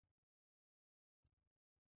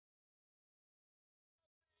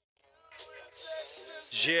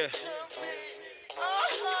Yeah. All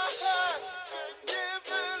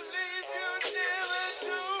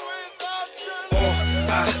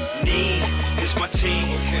I need is my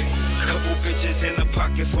team. Couple bitches in a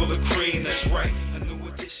pocket full of cream. That's right. A new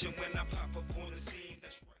addition when I pop up on the scene.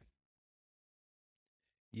 That's right.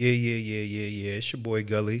 Yeah. It's your boy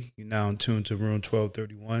Gully. You're now in tune to Room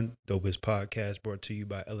 1231, Dopest Podcast, brought to you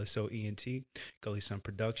by LSO ENT, Gullieson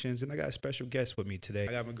Productions. And I got a special guest with me today.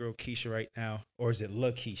 I got my girl Keisha right now. Or is it La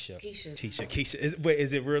Keisha? Keisha.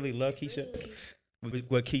 Is it really La Keisha?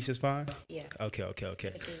 What, Keisha's fine? Yeah.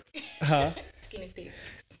 Okay. Skinny Thick.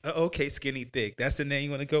 Okay, Skinny Thick. That's the name you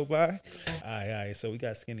want to go by? All right. So we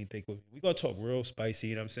got Skinny Thick. We're going to talk real spicy,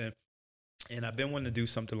 you know what I'm saying? And I've been wanting to do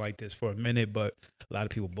something like this for a minute, but a lot of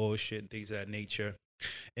people bullshit and things of that nature.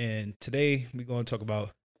 And today we're going to talk about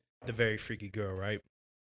the very freaky girl, right?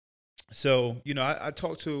 So, I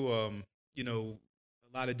talked to, a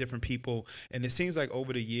lot of different people, and it seems like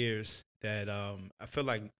over the years that I feel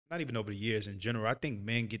like, not even over the years in general, I think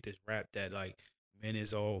men get this rap that, like, men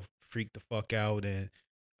is all freaked the fuck out and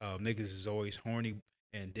niggas is always horny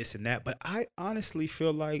and this and that. But I honestly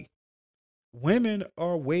feel like women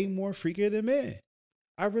are way more freakier than men.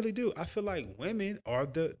 I really do. I feel like women are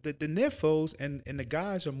the nymphos and the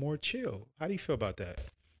guys are more chill. How do you feel about that?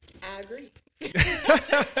 I agree.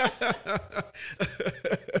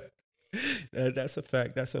 That's a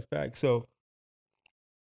fact. So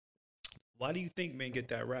why do you think men get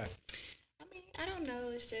that rap? I mean, I don't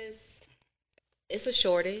know. It's a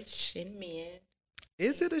shortage in men.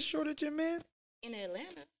 Is it a shortage in men? In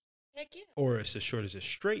Atlanta? Heck yeah. Or it's a shortage of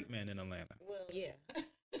straight men in Atlanta? Well, yeah.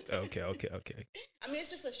 Okay. I mean, it's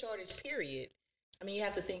just a shortage, period. I mean, you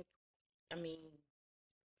have to think,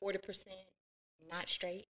 40% not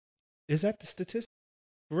straight. Is that the statistic?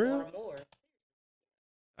 Real? Or more.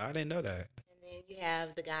 I didn't know that. And then you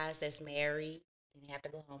have the guys that's married and have to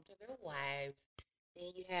go home to their wives.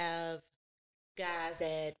 Then you have guys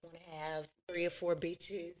that want to have 3 or 4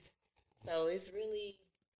 bitches. So it's really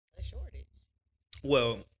a shortage.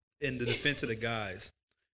 Well, in the defense of the guys,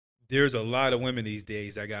 there's a lot of women these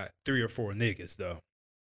days that got 3 or 4 niggas, though.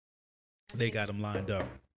 They got them lined up.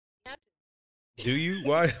 Do you?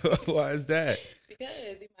 Why is that?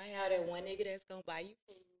 Because you might have that one nigga that's going to buy you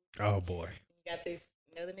food. Oh, boy. You got this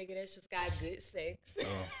another nigga that's just got good sex.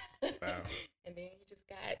 Oh, wow. And then you just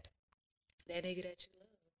got that nigga that you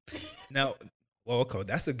love. Now, well, okay,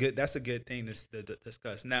 that's a good thing to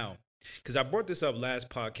discuss. Now, because I brought this up last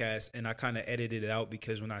podcast and I kind of edited it out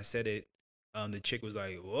because when I said it, the chick was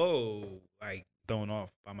like, whoa, like thrown off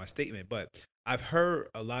by my statement. But I've heard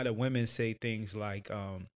a lot of women say things like,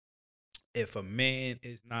 if a man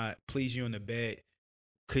is not pleasing you in the bed,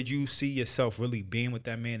 could you see yourself really being with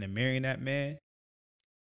that man and marrying that man?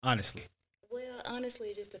 Honestly. Well, honestly,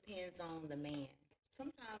 it just depends on the man.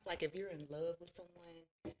 Sometimes, like, if you're in love with someone,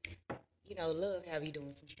 love have you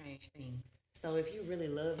doing some strange things. So if you really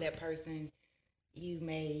love that person, you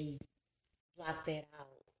may block that out.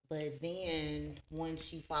 But then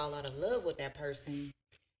once you fall out of love with that person,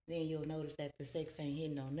 then you'll notice that the sex ain't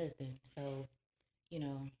hitting on nothing. So,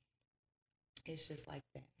 it's just like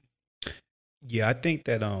that. Yeah, I think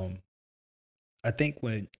that I think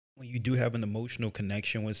when you do have an emotional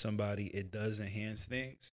connection with somebody, it does enhance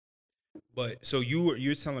things. But so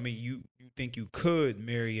you're telling me you think you could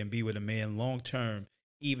marry and be with a man long term,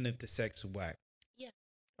 even if the sex is whack? Yeah.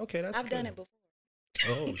 Okay, that's I've done it before.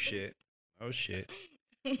 Oh shit.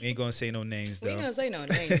 We ain't gonna say no names though. We ain't gonna say no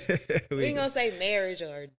names. We ain't gonna say marriage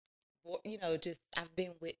or just I've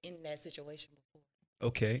been in that situation before.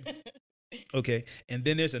 Okay. And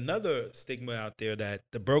then there's another stigma out there that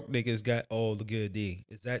the broke niggas got all the good D.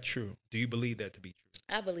 Is that true? Do you believe that to be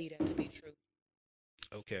true? I believe that to be true.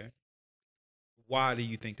 Okay. Why do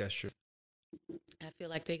you think that's true? I feel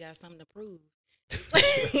like they got something to prove.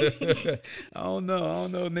 I don't know.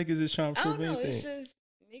 Niggas is trying to prove anything. It's just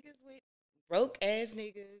niggas with broke ass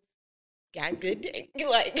niggas got good dick.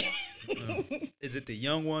 Like, is it the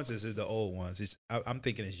young ones? Or is it the old ones? I'm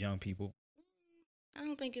thinking it's young people. I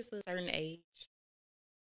don't think it's a certain age,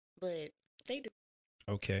 but they do.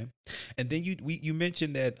 Okay, and then you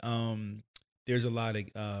mentioned that there's a lot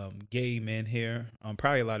of gay men here,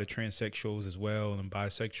 probably a lot of transsexuals as well and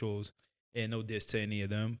bisexuals, and no diss to any of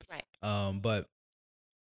them. Right. But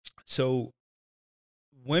so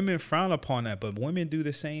women frown upon that, but women do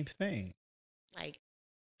the same thing. Like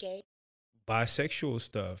gay, bisexual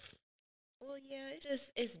stuff. Well, yeah,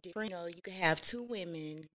 it's different. You could have 2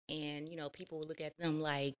 women and, people will look at them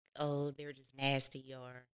like, oh, they're just nasty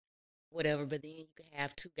or whatever. But then you could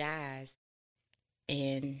have 2 guys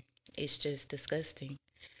and it's just disgusting.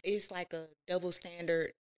 It's like a double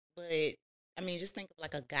standard, but I mean, just think of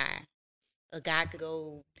like a guy. A guy could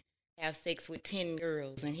go have sex with 10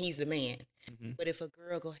 girls and he's the man. Mm-hmm. But if a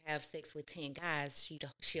girl go have sex with 10 guys,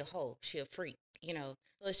 she a hoe, she a freak, you know.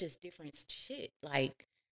 So it's just different shit. Like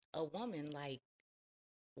a woman, like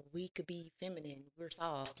we could be feminine, we're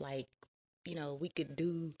soft, like, you know, we could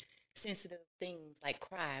do sensitive things like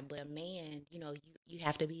cry, but a man, you know, you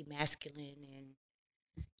have to be masculine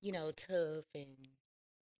and, you know, tough and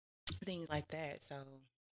things like that. So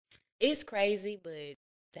it's crazy, but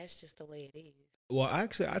that's just the way it is. Well,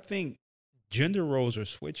 actually, I think gender roles are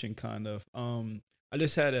switching kind of. I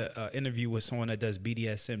just had a interview with someone that does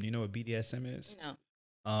BDSM. Do you know what BDSM is?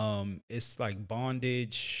 No. It's like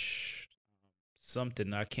bondage,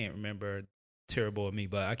 something I can't remember. Terrible of me,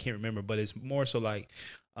 but I can't remember. But it's more so like,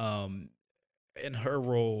 um, in her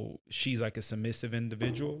role, she's like a submissive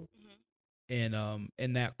individual, and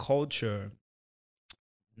in that culture,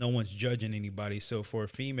 no one's judging anybody. So for a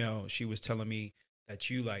female, she was telling me that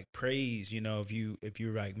you like praise, you know, if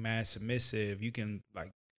you're like mad submissive, you can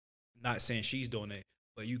like, not saying she's doing it,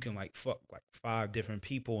 but you can like fuck like 5 different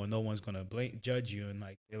people and no one's gonna judge you, and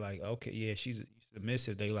like they're like, okay, yeah, she's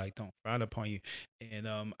submissive. They like don't frown upon you, and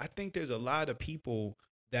I think there's a lot of people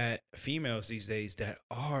that females these days that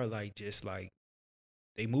are like just like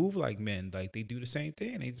they move like men, like they do the same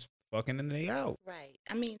thing. They just fucking and they out. Right.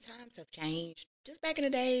 I mean, times have changed. Just back in the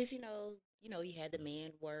days, you had the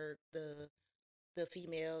man work, the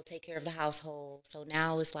female take care of the household. So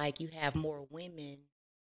now it's like you have more women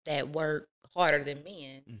that work harder than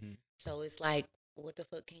men. Mm-hmm. So it's like, what the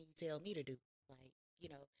fuck can you tell me to do? Like,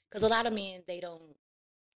 because a lot of men, they don't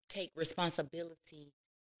take responsibility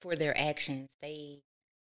for their actions. They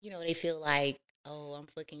feel like, oh, I'm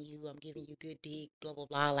fucking you, I'm giving you good dick, blah, blah,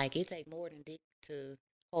 blah. Like, it take more than dick to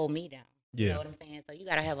hold me down. You know what I'm saying? So you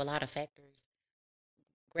got to have a lot of factors,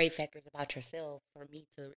 great factors about yourself for me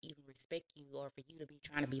to even respect you or for you to be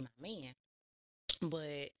trying to be my man.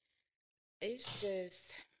 But it's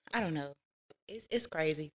just, I don't know. It's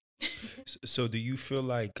crazy. So do you feel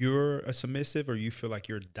like you're a submissive, or you feel like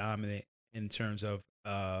you're dominant in terms of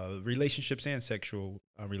relationships and sexual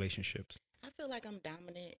relationships? I feel like I'm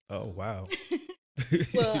dominant. Oh, wow.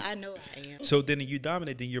 Well, I know I am. So then you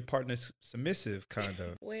dominant, then your partner's submissive, kind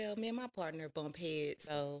of. Well, me and my partner bump heads,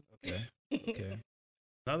 so. Okay.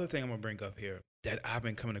 Another thing I'm going to bring up here that I've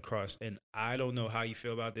been coming across, and I don't know how you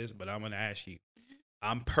feel about this, but I'm going to ask you.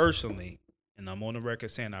 I'm personally, and I'm on the record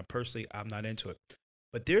saying I'm not into it.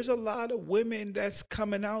 But there's a lot of women that's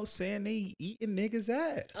coming out saying they eating niggas'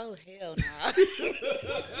 ass. Oh, hell no.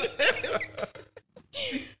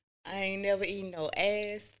 I ain't never eaten no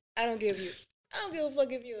ass. I don't give a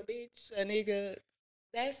fuck if you a bitch, a nigga.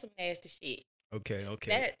 That's some nasty shit. Okay.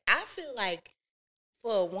 That I feel like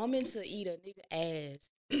for a woman to eat a nigga ass,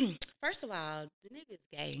 first of all, the nigga's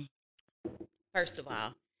gay. First of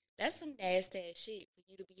all, that's some nasty ass shit for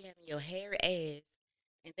you to be having your hairy ass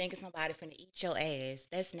and thinking somebody finna eat your ass.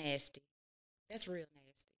 That's nasty. That's real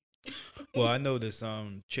nasty. Well, I know this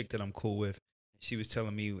chick that I'm cool with. She was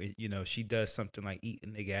telling me, she does something like eat a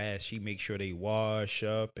nigga ass. She makes sure they wash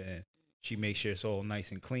up and she makes sure it's all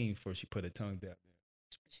nice and clean before she put her tongue down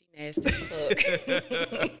there. She nasty as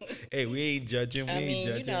fuck. Hey, we ain't judging. We ain't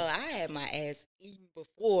judging. I had my ass eaten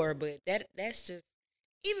before, but that's just,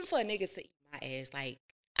 even for niggas to eat my ass, like,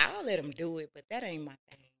 I'll let them do it, but that ain't my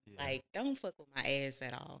thing. Yeah. Like, don't fuck with my ass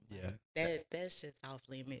at all. Yeah. That's just off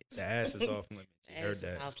limits. The ass is off limits. You heard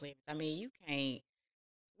that. Off limits. I mean, we ain't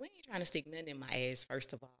trying to stick nothing in my ass,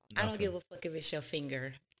 first of all. Nothing. I don't give a fuck if it's your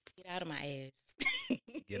finger. Get out of my ass.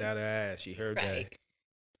 Get out of her ass. You heard right.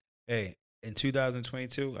 that. Hey, in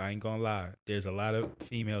 2022, I ain't gonna lie. There's a lot of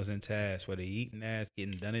females into ass where they eating ass,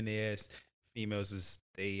 getting done in the ass. Females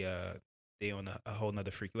they on a whole nother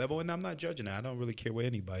freak level, and I'm not judging that. I don't really care what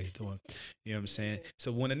anybody's doing. You know what I'm saying?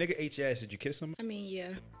 So when a nigga ate your ass, did you kiss him? I mean, yeah.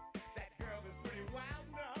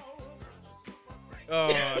 Oh,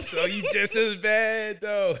 so you just as bad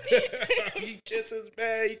though. You just as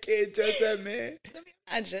bad. You can't judge that man.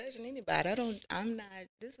 I'm not judging anybody. I'm not.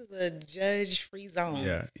 This is a judge-free zone.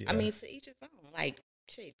 Yeah. I mean, to each his own. Like,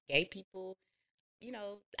 shit, gay people.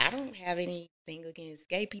 I don't have anything against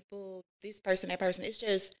gay people. This person, that person. It's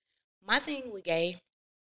just my thing with gay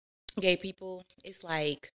people. It's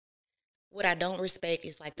like what I don't respect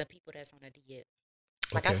is like the people that's on a DL.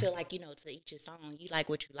 Like, okay. I feel like to each his own. You like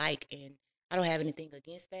what you like, and I don't have anything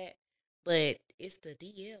against that, but it's the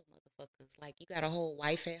DL motherfuckers. Like, you got a whole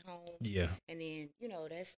wife at home. Yeah. And then,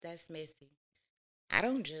 that's messy. I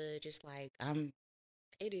don't judge. It's like,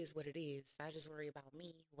 it is what it is. I just worry about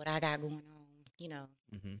me, what I got going on,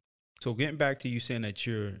 Mm-hmm. So getting back to you saying that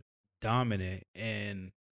you're dominant,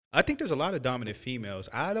 and I think there's a lot of dominant females.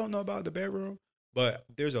 I don't know about the bedroom, but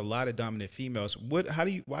there's a lot of dominant females. Why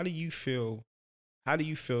do you feel? How do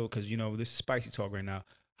you feel? Because this is spicy talk right now.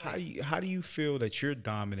 Right. How do you feel that you're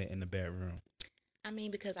dominant in the bedroom? I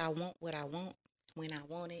mean, because I want what I want when I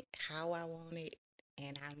want it, how I want it,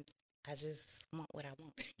 and I just want what I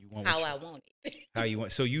want, You want how what I want it. how you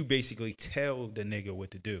want. So you basically tell the nigga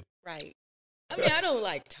what to do. Right. I mean, I don't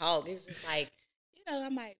like talk. It's just like, I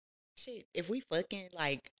might shit. If we fucking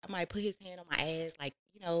like, I might put his hand on my ass, like,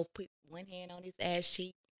 put one hand on his ass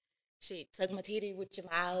cheek, shit, suck my titty with your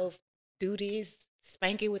mouth, do this,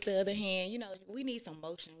 spank it with the other hand. We need some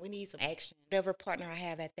motion. We need some action. Whatever partner I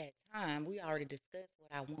have at that time, we already discussed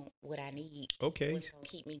what I want, what I need. Okay. What's gonna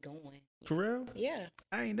keep me going. For real? Yeah.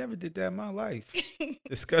 I ain't never did that in my life.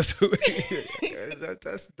 Discuss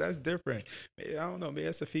that's different. I don't know. Maybe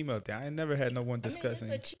that's a female thing. I ain't never had no one discussing.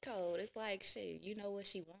 It's a cheat code. It's like shit. You know what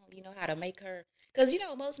she want. You know how to make her. Because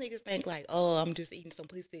most niggas think like, oh, I'm just eating some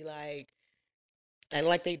pussy, like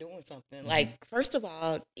they doing something. Mm-hmm. Like, first of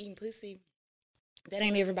all, eating pussy, that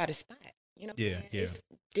ain't everybody's spot. You know what I'm saying? Yeah. It's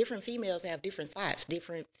different females have different spots.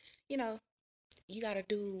 Different. You got to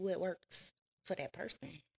do what works for that person.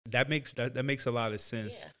 That makes a lot of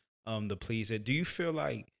sense. Yeah. To please it. Do you feel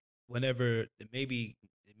like whenever maybe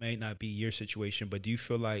it may not be your situation, but do you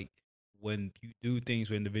feel like when you do things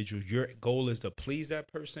with individuals, your goal is to please that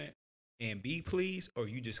person and be pleased, or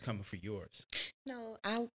you just coming for yours? No,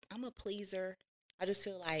 I'm a pleaser. I just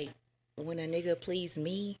feel like when a nigga please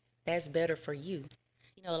me, that's better for you.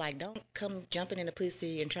 Like, don't come jumping in the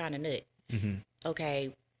pussy and trying to nut. Mm-hmm.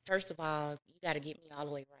 Okay, first of all, you got to get me all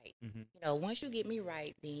the way right. Mm-hmm. Once you get me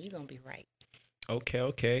right, then you're going to be right.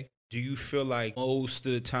 Okay. Do you feel like most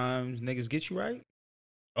of the times niggas get you right?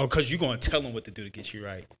 Or because you're going to tell them what to do to get you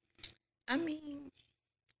right? I mean,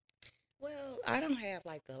 well, I don't have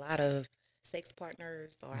like a lot of sex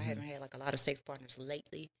partners, or I haven't had like a lot of sex partners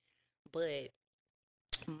lately, but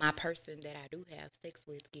my person that I do have sex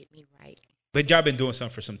with get me right. But y'all been doing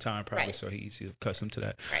something for some time, probably, right. So he's accustomed to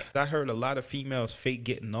that. Right. I heard a lot of females fake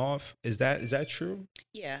getting off. Is that true?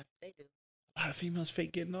 Yeah, they do. A lot of females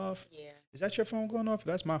fake getting off? Yeah. Is that your phone going off?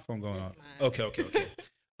 That's my phone going off. Mine.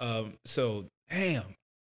 Okay. So, damn.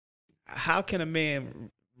 How can a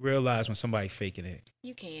man realize when somebody faking it?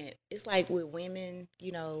 You can't. It's like with women,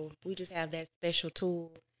 we just have that special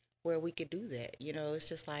tool where we could do that. It's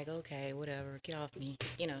just like, okay, whatever, get off me.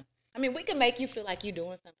 I mean, we can make you feel like you're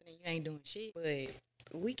doing something and you ain't doing shit,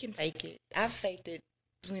 but we can fake it. I've faked it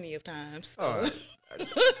plenty of times. So.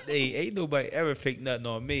 Hey, ain't nobody ever fake nothing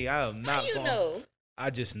on me. I am not. How you know? I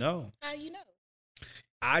just know. How you know?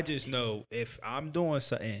 I just know if I'm doing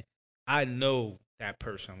something, I know that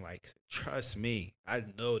person likes it. Trust me. I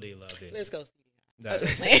know they love it. Let's go see that.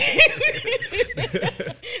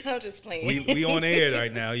 I'm just playing. We on air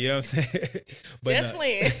right now, you know what I'm saying? But just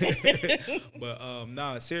playing. But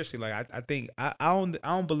no, seriously, like I think I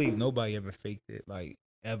don't believe nobody ever faked it, like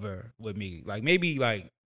ever with me. Like maybe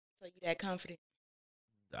like so you that confident?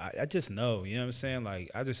 I just know, you know what I'm saying?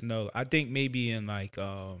 Like I just know. I think maybe in like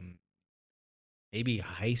maybe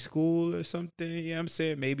high school or something, you know what I'm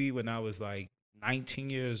saying? Maybe when I was like 19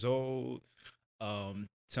 years old,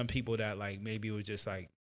 some people that like maybe were just like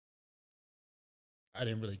I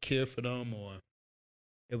didn't really care for them, or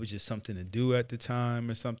it was just something to do at the time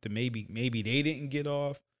or something. Maybe they didn't get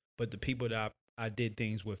off, but the people that I did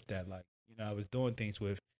things with that like, I was doing things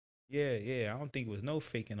with, yeah, I don't think it was no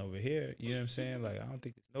faking over here. You know what I'm saying? Like I don't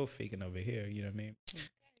think there's no faking over here, you know what I mean?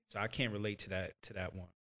 So I can't relate to that one.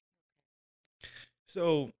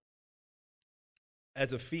 So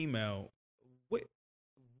as a female,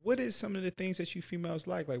 what is some of the things that you females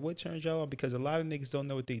like? Like what turns y'all on? Because a lot of niggas don't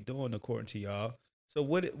know what they doing according to y'all. So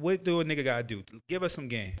what do a nigga gotta do? Give us some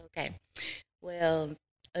game. Okay. Well,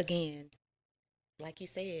 again, like you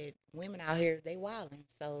said, women out here, they wilding.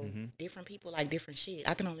 So different people like different shit.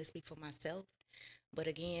 I can only speak for myself. But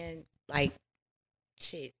again, like,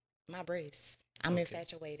 shit, my breasts. I'm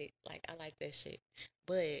infatuated. Like, I like that shit.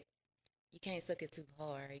 But you can't suck it too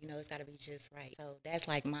hard. It's got to be just right. So that's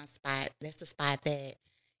like my spot. That's the spot that,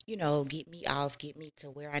 get me off, get me to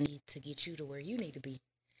where I need to get you to where you need to be.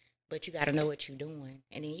 But you got to know what you're doing.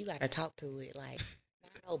 And then you got to talk to it. Like,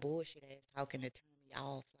 not no bullshit ass talking to turn me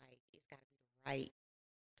off. Like, it's got to be the right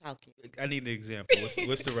talking. I need an example.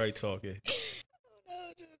 What's the right talking?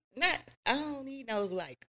 I don't need no,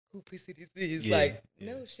 like, who pussy this is.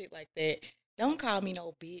 No shit like that. Don't call me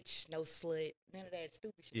no bitch, no slut, none of that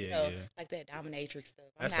stupid shit. Like that dominatrix stuff.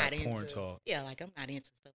 That's not like into porn talk. Yeah, like I'm not into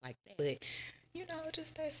stuff like that. But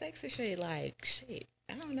just that sexy shit. Like shit,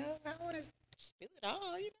 I don't know. I want to spill it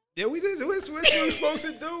all. Yeah, we did. What's what we supposed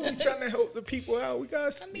to do? We trying to help the people out. We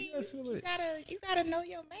got. I mean, you gotta know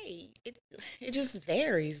your mate. It just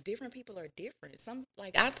varies. Different people are different. Some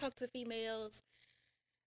like I talk to females.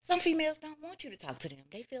 Some females don't want you to talk to them.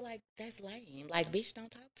 They feel like that's lame. Like, bitch, don't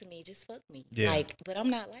talk to me. Just fuck me. Yeah. Like, but I'm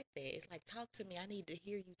not like that. It's like, talk to me. I need to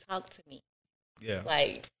hear you talk to me. Yeah.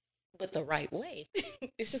 Like, but the right way.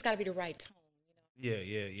 It's just got to be the right tone.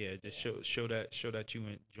 Yeah. Just show that you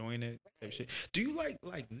enjoying it. Type shit. Do you like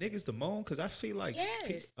niggas to moan? Because I feel like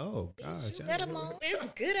yes. Oh gosh, bitch, you better moan. It's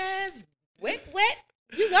good ass wet.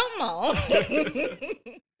 You gonna moan.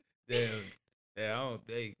 Damn. Yeah, I don't.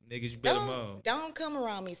 Hey, niggas, you better moan. Don't come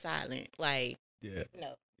around me silent. Like, yeah,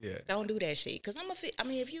 no, yeah. Don't do that shit. Cause I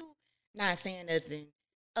mean, if you not saying nothing,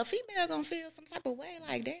 a female gonna feel some type of way.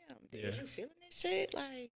 Like, damn, is you feeling this shit?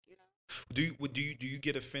 Like, you know. Do you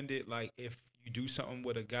get offended like if you do something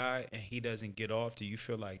with a guy and he doesn't get off? Do you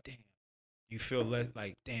feel like damn? You feel less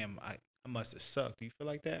like damn? I must have sucked. Do you feel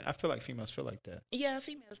like that? I feel like females feel like that. Yeah,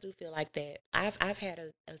 females do feel like that. I've had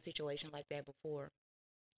a situation like that before.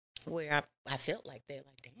 Where I felt like that,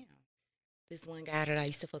 like, damn, this one guy that I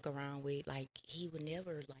used to fuck around with, like, he would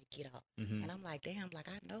never, like, get off. Mm-hmm. And I'm like, damn, like,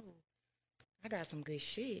 I know I got some good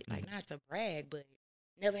shit. Mm-hmm. Like, not to brag, but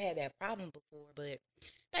never had that problem before. But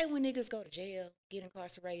they when niggas go to jail, get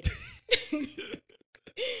incarcerated.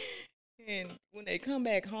 And when they come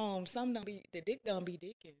back home, the dick don't be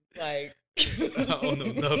dicking. Like, I don't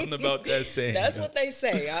know nothing about that saying. That's what they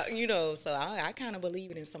say, so I kind of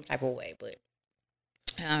believe it in some type of way, but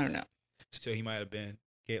I don't know. So he might have been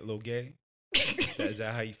a little gay? Is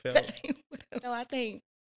that how you felt? No, I think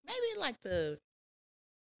maybe like the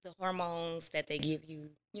hormones that they give you,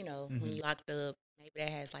 mm-hmm. when you locked up, maybe that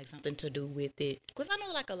has like something to do with it. Because I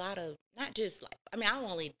know like a lot of, not just like, I mean, I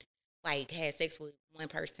only like had sex with one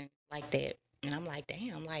person like that. And I'm like,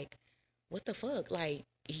 damn, like, what the fuck? Like,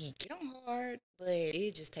 he get on hard, but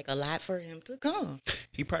it just take a lot for him to come.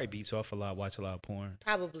 He probably beats off a lot, watch a lot of porn.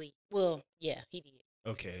 Probably. Well, yeah, he did.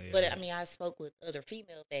 Okay. Yeah. But I mean, I spoke with other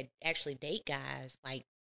females that actually date guys, like,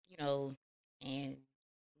 and when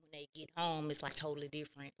they get home, it's like totally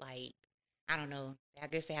different. Like, I don't know. I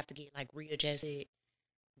guess they have to get like readjusted,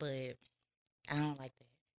 but I don't like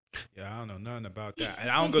that. Yeah, I don't know nothing about that. And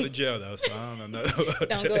I don't go to jail though, so I don't know nothing about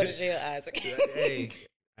Don't go to jail, Isaac. Hey,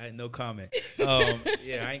 I had no comment.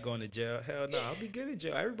 Yeah, I ain't going to jail. Hell no, I'll be good in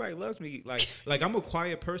jail. Everybody loves me. Like I'm a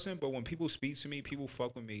quiet person, but when people speak to me, people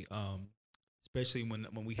fuck with me. Especially when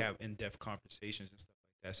we have in-depth conversations and stuff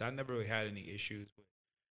like that. So I never really had any issues with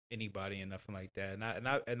anybody and nothing like that.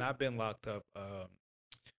 And I've been locked up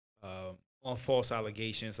on false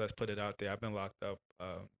allegations. Let's put it out there. I've been locked up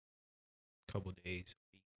a couple days,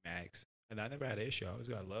 week max, and I never had an issue. I always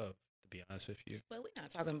got love, to be honest with you. Well, we're not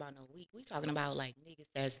talking about no week. We're talking about like niggas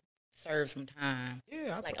that's served some time.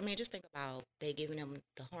 Yeah. I mean, just think about they giving them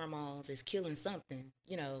the hormones. It's killing something,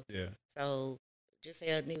 Yeah. So. Just say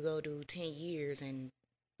a nigga go do 10 years and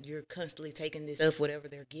you're constantly taking this stuff, whatever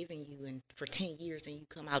they're giving you, and for 10 years and you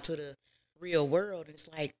come out to the real world and it's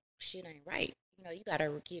like, shit ain't right. You got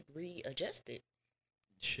to get readjusted.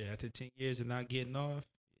 Shit, after 10 years of not getting off,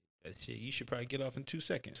 that shit, you should probably get off in 2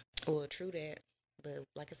 seconds. Well, true that. But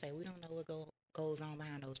like I say, we don't know what goes on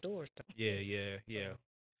behind those doors, though. Yeah.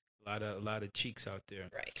 A lot of cheeks out there.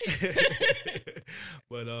 Right.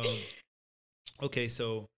 But, okay,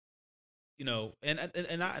 so...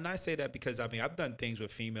 and I say that because I mean I've done things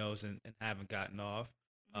with females and haven't gotten off,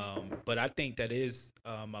 but I think that is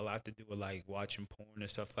a lot to do with like watching porn and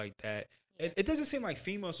stuff like that. Yeah. It doesn't seem like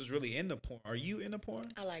females is really into porn. Are you into porn?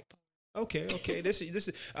 I like porn. Okay. This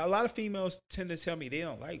is a lot of females tend to tell me they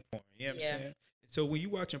don't like porn. You know what I'm saying? So when you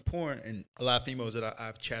watching porn, and a lot of females that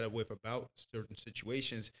I've chatted with about certain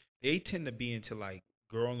situations, they tend to be into like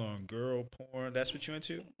girl on girl porn. That's what you're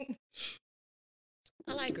into?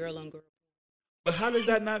 I like girl on girl. But how does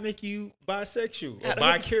that not make you bisexual or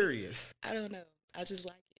bi-curious? I don't know. I just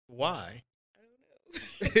like it. Why? I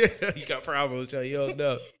don't know. You got problems, you don't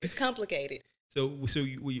know. It's complicated. So would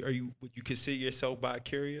you consider yourself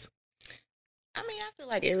bi-curious? I mean, I feel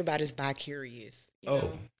like everybody's bi-curious.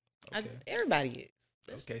 Okay. Everybody is.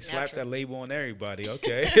 That's okay, slap natural. That label on everybody.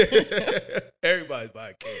 Okay. Everybody's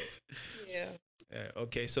bi-curious. Yeah.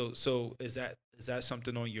 Okay, so is that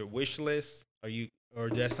something on your wish list? Or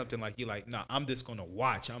that's something like you like, nah, I'm just going to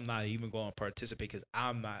watch. I'm not even going to participate because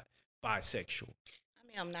I'm not bisexual. I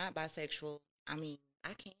mean, I'm not bisexual. I mean,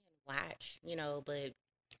 I can watch, but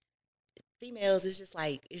females, it's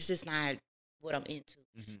just not what I'm into.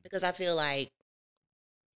 Mm-hmm. Because I feel like,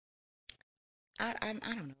 I don't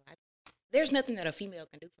know. There's nothing that a female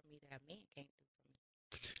can do for me that a man can't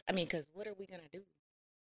do for me. I mean, because what are we going to do?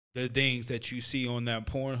 the things that you see on that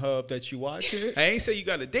Pornhub that you watch it. I ain't say you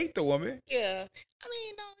got to date the woman. Yeah. I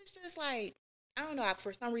mean, no, it's just like, I don't know.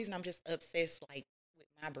 For some reason, I'm just obsessed, like, with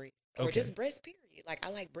my breasts. Or Okay. just breast, period. Like, I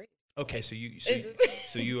like breasts. Okay, Like, so it's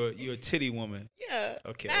just- so you're a titty woman. yeah.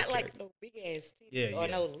 Okay, Not okay. like no big ass titties Yeah, or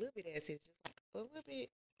yeah. no little bit ass titties. Just like a little bit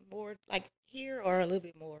more, like here or a little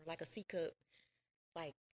bit more, like a C cup.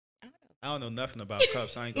 Like, I don't know. I don't know nothing about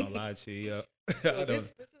cups. I ain't gonna lie to you. I Well, don't.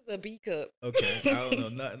 this is a B cup. Okay, I don't know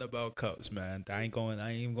nothing about cups, man. I ain't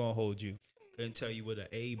even gonna hold you. Couldn't tell you what an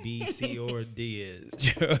A, B, C, or a D is.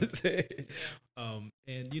 You know what I'm saying?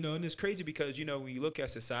 And and it's crazy because when you look at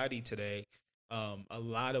society today, a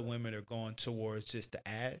lot of women are going towards just the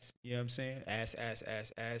ass. You know what I'm saying? Ass, ass,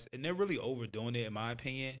 ass, ass, and they're really overdoing it, in my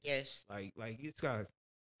opinion. Yes. Like it's got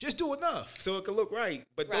just do enough so it can look right,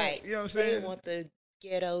 but Right. don't. You know what I'm saying? They want the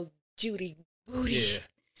ghetto Judy booty. Yeah,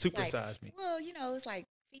 Like, supersize me. well, it's like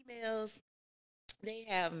females, they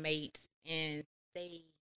have mates and they,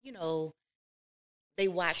 they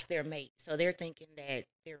watch their mate. So they're thinking that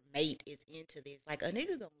their mate is into this. Like, a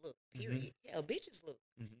nigga gonna look, period. Hell, bitches look.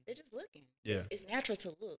 Mhm. They're just looking. Yeah. It's natural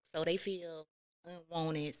to look. So they feel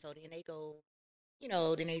unwanted. So then they go,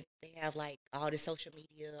 then they have like all the social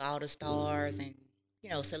media, all the stars and,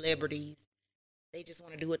 celebrities. They just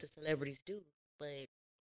want to do what the celebrities do. But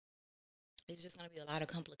it's just going to be a lot of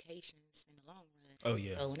complications in the long run. Oh,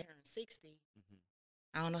 yeah. So when they're in 60,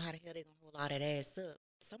 I don't know how the hell they're going to hold all that ass up.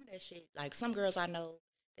 Some of that shit, like some girls I know,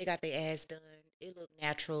 they got their ass done. It look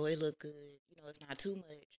natural. It look good. It's not too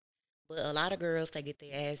much. But a lot of girls, they get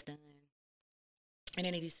their ass done. And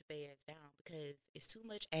then they need to sit their ass down because it's too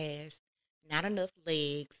much ass, not enough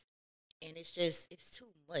legs. And it's too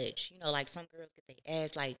much. Like some girls get their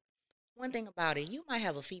ass. Like, one thing about it, you might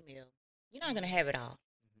have a female. You're not going to have it all.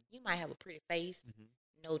 You might have a pretty face,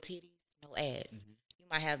 no titties, no ass. You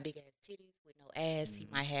might have big ass titties with no ass. You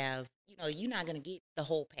might have, you're not going to get the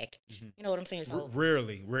whole package. You know what I'm saying? So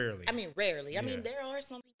Rarely. I mean, rarely. I Yeah. mean, there are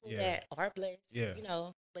some people Yeah. that are blessed, Yeah.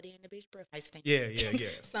 but then the bitch breath might stink. Yeah.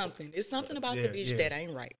 Something. It's something about Yeah, the bitch yeah. that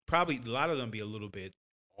ain't right. Probably a lot of them be a little bit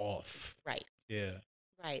off. Right. Yeah.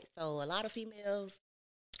 Right. So a lot of females,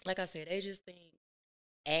 like I said, they just think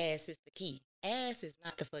ass is the key. Ass is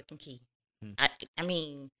not the fucking key. I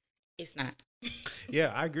mean, it's not.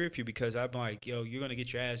 Yeah, I agree with you because I'm like, yo, you're gonna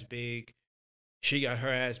get your ass big. She got her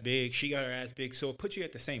ass big. She got her ass big. So it puts you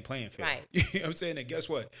at the same playing field. Right. You know what I'm saying? And guess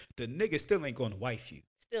what? The nigga still ain't gonna wife you.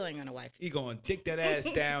 Still ain't gonna wife you. He gonna dick that ass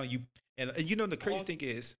down. And the crazy thing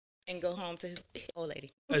is. And go home to his old lady.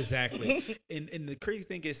 Exactly. and the crazy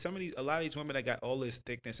thing is a lot of these women that got all this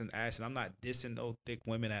thickness and ass, and I'm not dissing those thick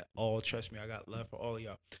women at all. Trust me, I got love for all of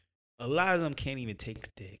y'all. A lot of them can't even take the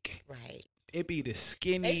dick. Right. It be the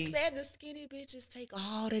skinny. They said the skinny bitches take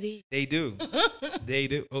all the dick. They do. They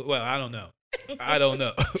do. Well, I don't know. But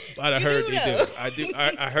I heard they do.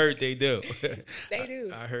 I heard they do. They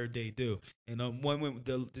do. I heard they do. And when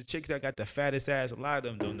the chicks that got the fattest ass, a lot of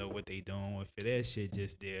them don't know what they doing for that shit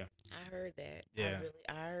just there. I heard that. Yeah.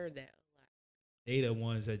 I heard that a lot. They the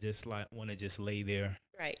ones that just like want to just lay there.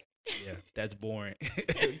 Right. Yeah, that's boring.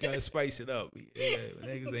 You gotta spice it up. Yeah,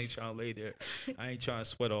 niggas ain't trying to lay there. I ain't trying to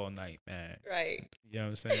sweat all night, man. Right. You know what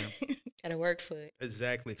I'm saying? Gotta work for it.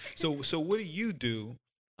 Exactly. So what do you do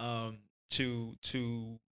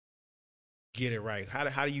to get it right?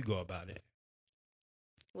 How do you go about it?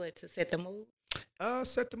 What, to set the mood?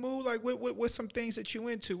 Set the mood. Like what some things that you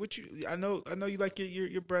into? I know you like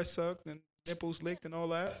your breast sucked and nipples licked and all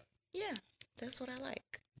that. Yeah, that's what I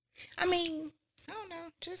like. I mean, I don't know,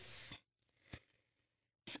 just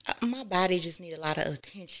my body just need a lot of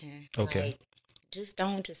attention. Okay. Like, just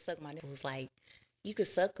don't just suck my nipples. Like, you could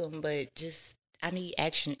suck them, but just I need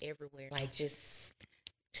action everywhere. Like, just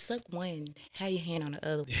suck one, have your hand on the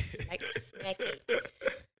other one, smack it.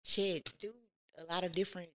 Shit, do a lot of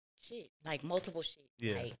different shit, like multiple shit.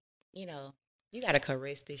 Yeah. Like, you gotta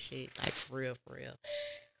caress this shit, like for real.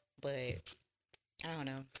 But I don't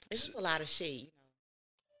know. It's just a lot of shit,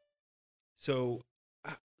 So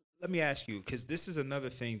let me ask you, because this is another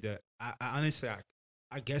thing that I honestly,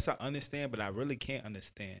 I guess I understand, but I really can't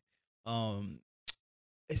understand.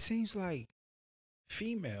 It seems like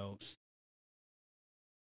females,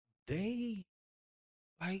 they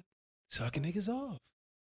like sucking niggas off.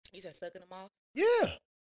 You said sucking them off? Yeah,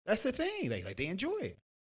 that's the thing. Like they enjoy it.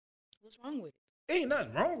 What's wrong with it? Ain't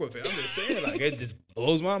nothing wrong with it. I'm just saying, like, it just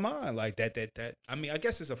blows my mind. Like that. I mean, I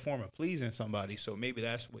guess it's a form of pleasing somebody, so maybe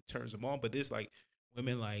that's what turns them on. But it's like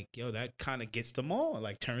women, like, yo, that kind of gets them on,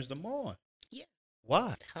 like turns them on. Yeah.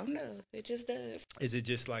 Why? I don't know. It just does. Is it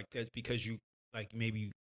just like that because you like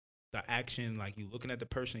maybe the action, like you looking at the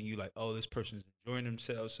person, and you like, oh, this person's enjoying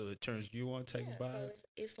themselves, so it turns you on type Yeah, of so vibe.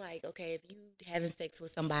 it's like, okay, if you having sex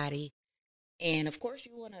with somebody, and of course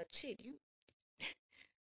you want to shit,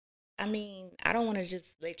 I mean, I don't want to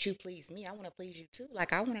just let you please me. I want to please you too.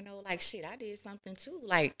 Like, I want to know, like, shit, I did something too.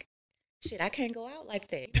 Like, shit, I can't go out like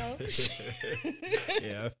that, you know?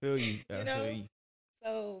 Yeah, I feel you. I You feel know? you. So,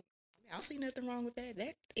 I mean, I don't see nothing wrong with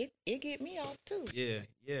that. It get me off too. Yeah,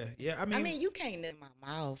 yeah, yeah. I I mean, mean, you can't nut in my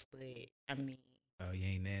mouth, but I mean, oh, you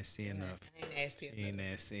ain't nasty I enough. ain't nasty You ain't enough.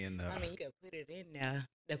 nasty enough. I mean, you can put it in there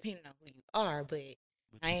depending on who you are, but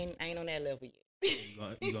But I ain't on that level yet.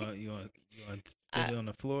 you gonna I, put it on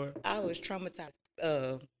the floor? I was traumatized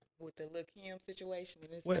with the little Kim situation,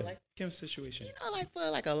 and it's been What like, Kim situation? you know, like for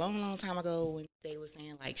like a long, long time ago when they were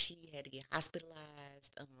saying like she had to get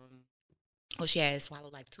hospitalized, or she had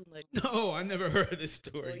swallowed like too much. No, I never heard this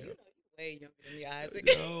Well, story. you know, you way younger than me, Isaac.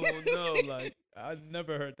 No, like I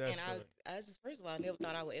never heard that And story. I just first of all, I never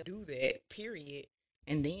thought I would ever do that. Period.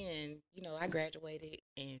 And then you know, I graduated,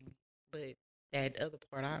 but that other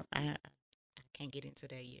part, I can't get into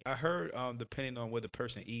that yet. I heard depending on what the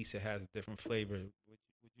person eats, it has a different flavor.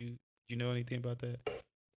 Would you know anything about that?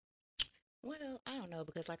 Well, I don't know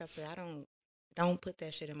because, like I said, I don't put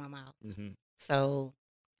that shit in my mouth. Mm-hmm. So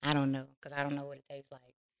I don't know because I don't know what it tastes like.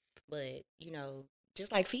 But you know,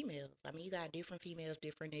 just like females, I mean, you got different females,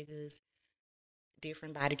 different niggas,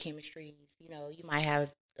 different body chemistries. You know, you might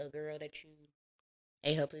have a girl that you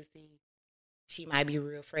ate her pussy. She might be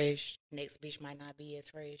real fresh. Next bitch might not be as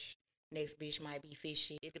fresh. Next bitch might be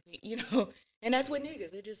fishy. It depends, you know. And that's what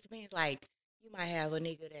niggas. It just depends. Like you might have a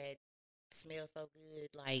nigga that smells so good,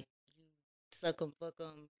 like you suck them, fuck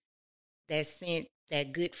them. That scent,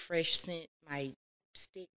 that good fresh scent, might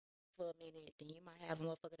stick for a minute. Then you might have a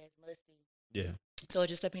motherfucker that's musty. Yeah. So it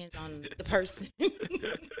just depends on the person.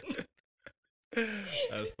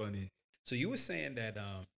 That's funny. So you were saying that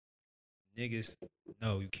niggas,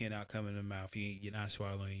 no, you cannot come in the mouth. You're not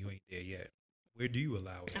swallowing. You ain't there yet. Where do you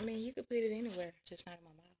allow it? I mean, you could put it anywhere, just not in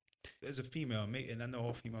my mouth. As a female, and I know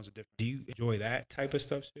all females are different. Do you enjoy that type of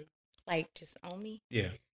stuff too? Like just on me. Yeah.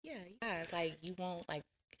 Yeah, you guys, like you want like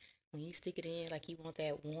when you stick it in, like you want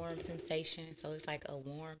that warm sensation. So it's like a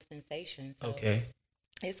warm sensation. So Okay.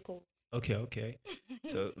 it's cool. Okay.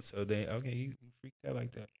 So then you freaked out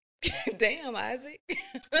like that. Damn, Isaac.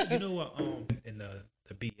 You know what? And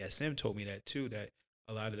the BSM told me that too. That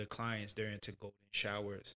a lot of the clients they're into golden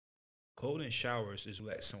showers. Golden showers is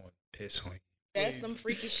let someone piss on you. That's some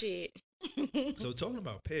freaky shit. So talking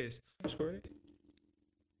about piss, squirted.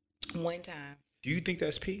 One time. Do you think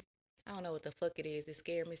that's pee? I don't know what the fuck it is. It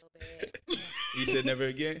scared me so bad. You said never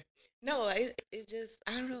again. No, it just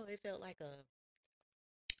I don't know. It felt like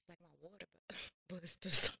my water burst or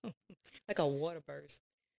something. Like a water burst.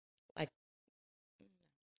 Like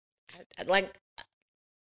like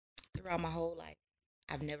throughout my whole life,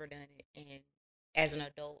 I've never done it, and as an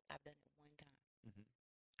adult, I've done it one time. Mm-hmm.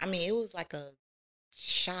 I mean, it was like a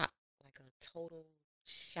shock, like a total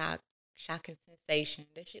shocking sensation.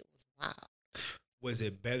 That shit was wild. Was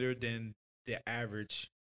it better than the average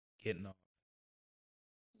getting off?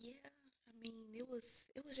 Yeah, I mean, it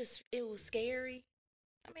was scary.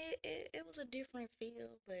 I mean, it was a different feel,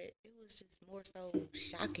 but it was just more so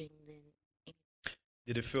shocking than anything.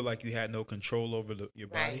 Did it feel like you had no control over your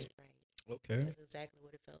body? Right. Okay. That's exactly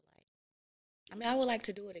what it felt like. I mean, I would like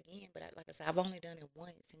to do it again, but like I said, I've only done it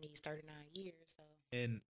once in these 39 years. So.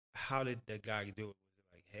 And how did that guy do it? Was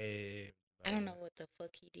it like, hey? I don't know what the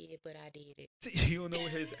fuck he did, but I did it. You don't know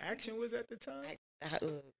what his action was at the time?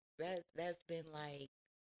 Look, that's been like,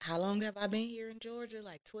 how long have I been here in Georgia?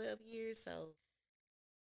 Like 12 years. So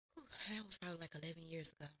that was probably like 11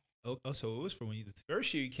 years ago. Oh, so it was from when the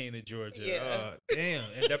first year you came to Georgia. Yeah. Damn.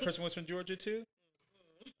 And that person was from Georgia too?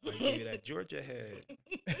 I give you that Georgia head.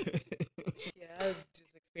 Yeah, I've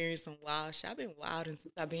just experienced some wild shit. I've been wilding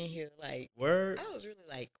since I've been here. Like, Word? I was really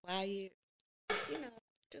like quiet, you know,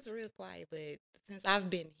 just real quiet. But since I've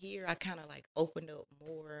been here, I kind of like opened up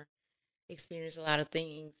more, experienced a lot of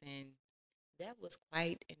things, and that was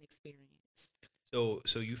quite an experience.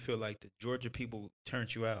 So you feel like the Georgia people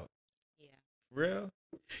turned you out? Yeah. Real?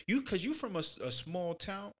 Cause you from a small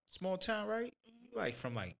town, right? You like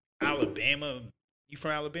from like Alabama. You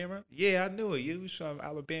from Alabama? Yeah, I knew it. You was from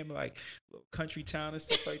Alabama, like little country town and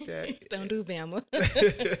stuff like that. Don't do Bama.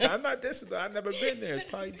 I'm not dissing though. I've never been there. It's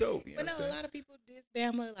probably dope. You know But no, what I'm saying? a lot of people diss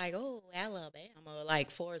Bama like, oh, Alabama, like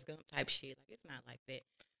Forrest Gump type shit. Like, it's not like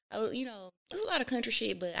that. You know, there's a lot of country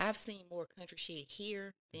shit, but I've seen more country shit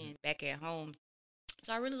here than back at home.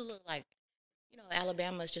 So I really look like, you know,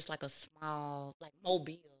 Alabama is just like a small, like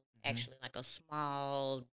Mobile, actually, like a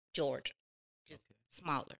small Georgia, just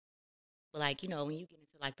smaller. But like, when you get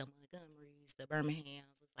into like the Montgomerys, the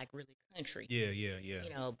Birminghams, it's like really country. Yeah.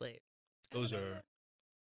 But Those I don't know. are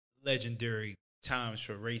legendary times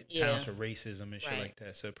for Yeah, racism and shit right. like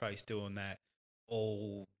that. So probably still in that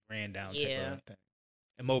old ran down type Yeah, of thing.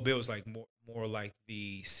 And Mobile's like more like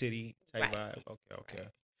the city type right, vibe. Okay. right.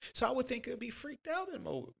 So I would think it'd be freaked out in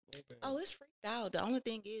Mobile. Oh, it's freaked out. The only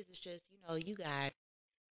thing is, it's just you got,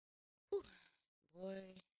 whew, boy,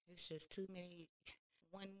 it's just too many.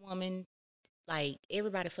 One woman, like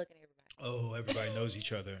everybody fucking Oh, everybody knows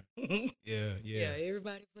each other. everybody. Yeah. Yeah,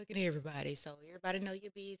 everybody fucking everybody. So everybody know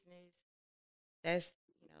your business. That's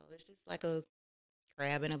it's just like a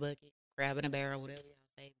crab in a bucket, crab in a barrel, whatever y'all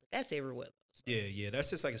say. But that's everywhere though. So. Yeah. That's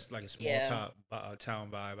just like a small Yeah.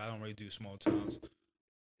 town vibe. I don't really do small towns.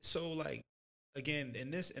 So like again,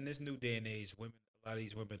 in this new day and age, a lot of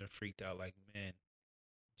these women are freaked out like men.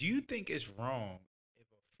 Do you think it's wrong if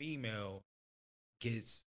a female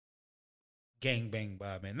gets gang banged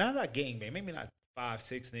by a man? Not gang bang, maybe not 5,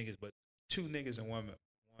 6 niggas, but 2 niggas and one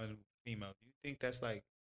female. Do you think that's like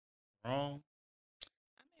wrong?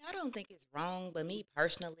 I mean, I don't think it's wrong, but me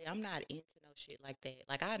personally, I'm not into no shit like that.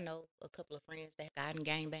 Like I know a couple of friends that gotten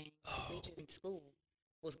gangbanged. Oh. Bitches in school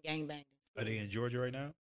was gangbanged Are they in Georgia right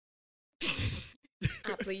now? in school.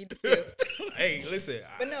 I plead the fifth. Hey, listen.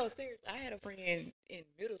 But no, seriously, I had a friend in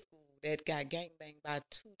middle school that got gangbanged by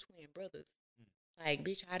 2 twin brothers. Like,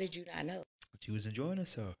 bitch, how did you not know? She was enjoying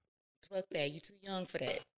herself. Fuck that. You too young for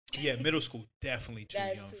that. Yeah, middle school definitely too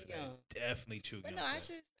That's young too for young. that. Definitely too But young. no,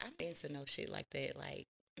 for that. I'm into no shit like that. Like,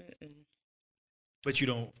 mm-mm. But you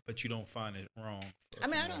don't find it wrong. I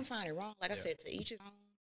mean, I don't find it wrong. Like I said, to each his own.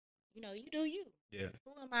 You do you. Yeah.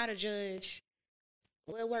 Who am I to judge?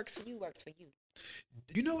 What works for you works for you.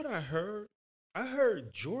 You know what I heard? I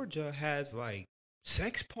heard Georgia has like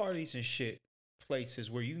sex parties and shit places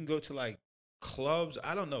where you can go to like clubs.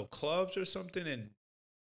 I don't know, clubs or something, and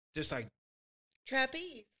just like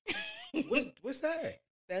Trapeze. what's that?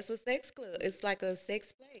 That's a sex club. It's like a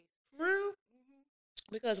sex place. For real?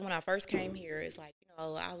 Because when I first came here, it's like,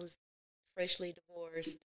 I was freshly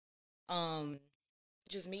divorced,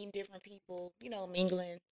 just meeting different people,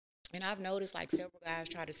 mingling. And I've noticed like several guys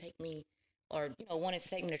try to take me or, wanted to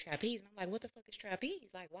take me to trapeze. And I'm like, what the fuck is trapeze?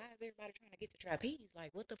 Like, why is everybody trying to get to trapeze?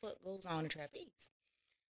 Like, what the fuck goes on in trapeze?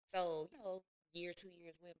 So, year, 2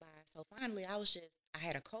 years went by. So finally I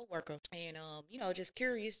had a coworker and, just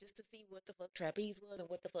curious just to see what the fuck trapeze was and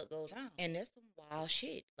what the fuck goes on. And that's some wild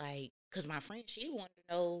shit. Like, cause my friend, she wanted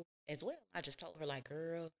to know as well. I just told her like,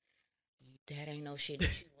 girl, that ain't no shit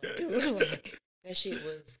that you want to do. Like, that shit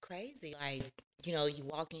was crazy. Like, you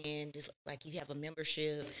walk in, just like you have a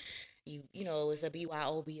membership. It's a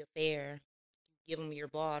BYOB affair. You give them your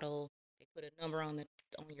bottle. They put a number on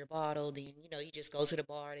your bottle. Then, you just go to the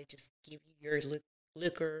bar. They just give you your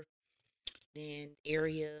liquor. Then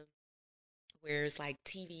area where it's like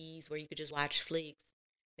TVs where you could just watch flicks.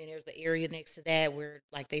 Then there's the area next to that where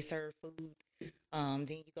like they serve food. Then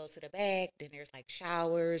you go to the back. Then there's like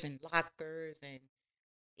showers and lockers. And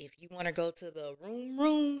if you want to go to the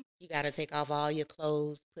room, you got to take off all your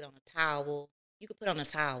clothes, put on a towel. You could put on a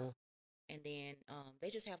towel. And then they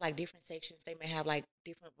just have like different sections. They may have like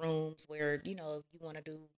different rooms where, you want to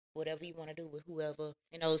do whatever you want to do with whoever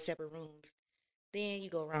in those separate rooms. Then you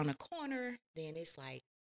go around the corner. Then it's like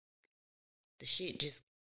the shit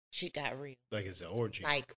got real. Like it's an orgy.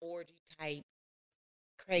 Like orgy type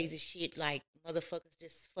crazy shit. Like motherfuckers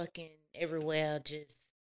just fucking everywhere. Just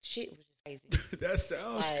shit was just crazy. That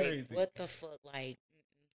sounds like, crazy. What the fuck? Like,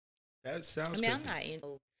 that sounds I mean, crazy. I'm not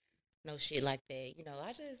into no shit like that.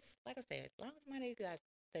 I just, like I said, as long as my nigga got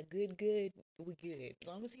the good, we good. As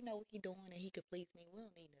long as he know what he doing and he can please me, we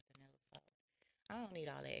don't need nothing else. So I don't need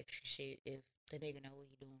all that extra shit if the nigga know what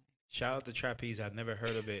he doing. Shout out to trapeze. I've never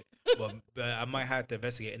heard of it, but I might have to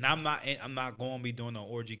investigate. And I'm not going to be doing no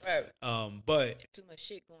orgy. Right. But too much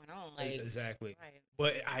shit going on. Like exactly. Right.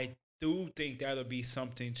 But I do think that'll be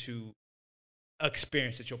something to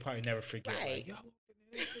experience that you'll probably never forget. Right. Like, yo,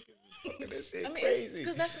 this shit I mean, crazy.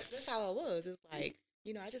 because that's how I was. It's like,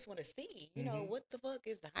 I just want to see, what the fuck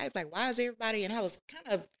is the hype? Like, why is everybody? And I was kind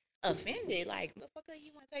of offended. Like, motherfucker,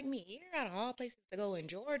 you want to take me here out of all places to go in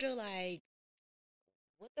Georgia? Like,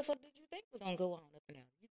 what the fuck did you think was gonna go on up in there?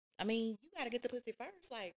 I mean, you gotta get the pussy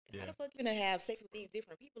first. Like, how the fuck you gonna have sex with these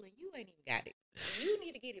different people and you ain't even got it? You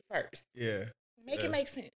need to get it first. Yeah. Make it make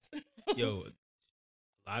sense. Yo,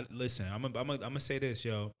 listen, I'm gonna say this,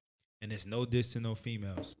 yo, and it's no diss to no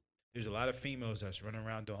females. There's a lot of females that's running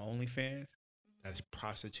around doing OnlyFans that's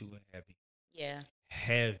prostituting heavy. Yeah.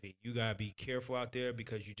 Heavy. You gotta be careful out there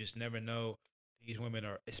because you just never know. These women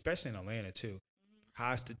are, especially in Atlanta too,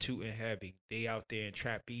 prostituting heavy. They out there in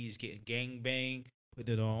trapeze getting gang bang,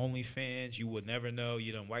 putting it on OnlyFans. You would never know.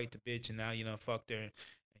 You done white the bitch and now you done fucked her and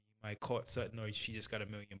you might caught something or she just got a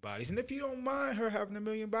million bodies. And if you don't mind her having a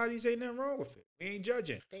million bodies, ain't nothing wrong with it. We ain't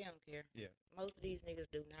judging. They don't care. Yeah. Most of these niggas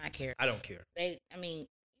do not care. I don't care. You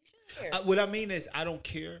should care. What I mean is I don't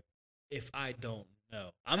care if I don't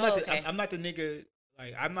know. I'm not the nigga.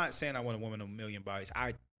 Like I'm not saying I want a woman with a million bodies.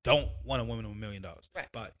 I don't want a woman with $1 million. Right.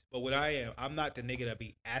 But what I am, I'm not the nigga that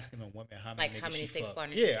be asking a woman how many niggas she sex fuck.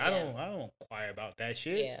 partners. Yeah, I don't inquire about that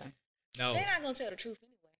shit. Yeah. No. They're not gonna tell the truth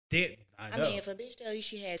anyway. I know. I mean, if a bitch tell you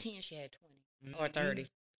she had 10, she had 20 or 30.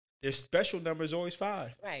 Their special number is always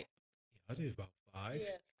 5. Right. Yeah, I did about 5. Yeah,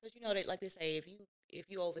 because you know that, like they say, if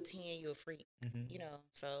you over 10, you a freak. You know,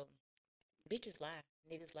 so bitches lie,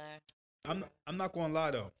 niggas lie. I'm not gonna lie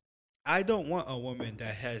though. I don't want a woman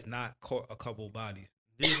that has not caught a couple bodies.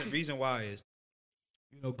 Reason why is,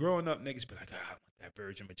 you know, growing up, niggas be like, I want that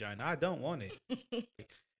virgin vagina. I don't want it.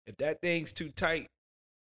 If that thing's too tight,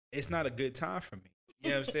 it's not a good time for me. You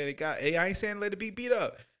know what I'm saying? I ain't saying let it be beat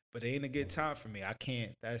up, but it ain't a good time for me. I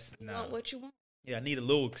can't. That's not. Want what you want. Yeah, I need a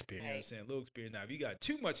little experience. Right. You know what I'm saying? A little experience. Now, if you got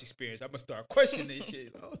too much experience, I'm going to start questioning this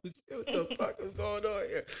shit. Oh, shit, what the fuck is going on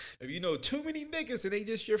here? If you know too many niggas and they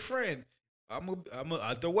just your friend,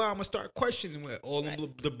 after a while, I'm going to start questioning with all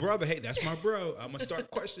the brother. Hey, that's my bro. I'm going to start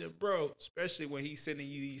questioning bro, especially when he's sending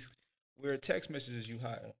you these weird text messages you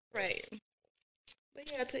hide. Right.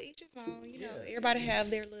 But yeah, to each his own. You know, everybody have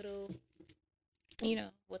their little, you know,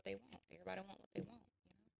 what they want. Everybody want what they want.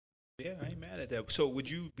 You know? Yeah, I ain't mad at that. So would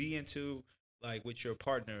you be into, like, with your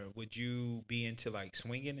partner, would you be into, like,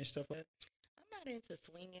 swinging and stuff like that? I'm not into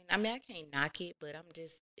swinging. I mean, I can't knock it, but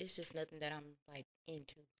it's just nothing that I'm, like,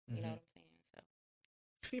 into. You know what I'm saying? So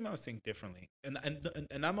Females think differently.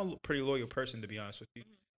 And I'm a pretty loyal person, to be honest with you.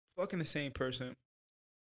 Fucking the same person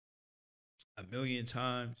a million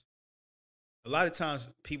times. A lot of times,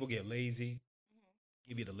 people get lazy,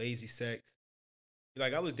 give you the lazy sex.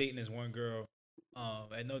 Like, I was dating this one girl.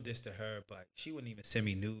 I know this to her, but she wouldn't even send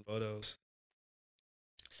me nude photos.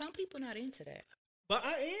 Some people not into that. But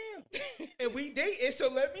I am. And we dating,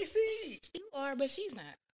 so let me see. You are, but she's not.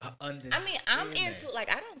 I understand. I mean, I'm into, like,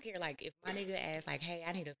 I don't care, like, if my nigga asks, like, hey,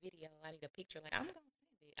 I need a video, I need a picture, like, I'm going to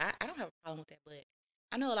send it. I don't have a problem with that, but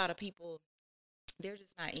I know a lot of people, they're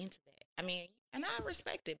just not into that. I mean, and I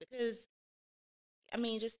respect it because, I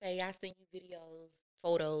mean, just say I send you videos,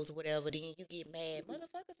 photos, whatever, then you get mad.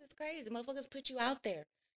 Motherfuckers is crazy. Motherfuckers put you out there.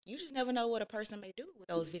 You just never know what a person may do with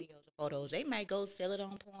those videos or photos. They might go sell it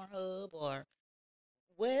on Pornhub or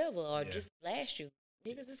wherever or just blast you.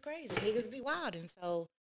 Niggas is crazy. Niggas be wild. And so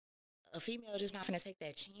a female just not finna take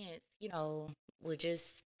that chance, you know, with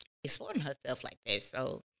just exploiting herself like that.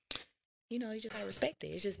 So, you know, you just gotta respect it.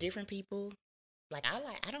 It's just different people. Like,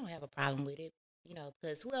 I don't have a problem with it, you know,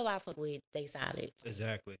 because whoever I fuck with, they solid.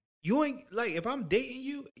 Exactly. You ain't, like, if I'm dating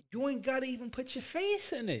you, you ain't gotta even put your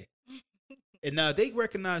face in it. And now they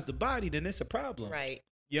recognize the body, then it's a problem. Right.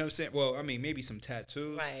 You know what I'm saying? Well, I mean, maybe some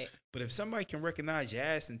tattoos. Right. But if somebody can recognize your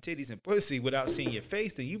ass and titties and pussy without seeing your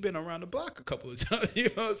face, then you've been around the block a couple of times. You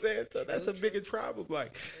know what I'm saying? So that's a bigger problem.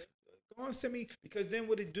 Like, go on, send me. Because then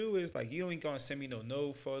what it do is, like, you ain't going to send me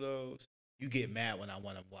no photos. You get mad when I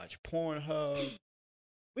want to watch Pornhub.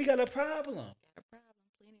 We got a problem. Got a problem.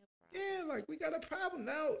 Plenty of problems. Yeah, like, we got a problem.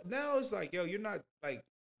 Now it's like, yo, you're not, like,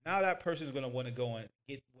 now that person's going to want to go and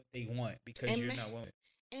get what they want because you're not willing.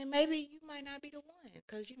 And maybe you might not be the one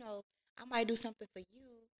because, you know, I might do something for you,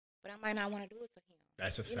 but I might not want to do it for him.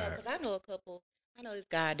 That's a fact. You know, because I know a couple, I know this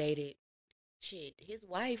guy dated, his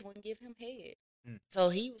wife wouldn't give him head. So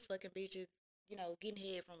he was fucking bitches, you know, getting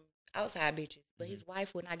head from outside bitches, but his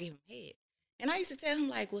wife would not give him head. And I used to tell him,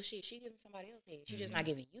 like, well, she giving somebody else head. She just not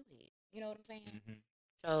giving you head. You know what I'm saying?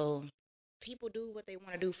 So people do what they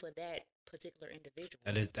want to do for that particular individual.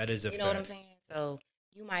 That is a fact. You know what I'm saying? So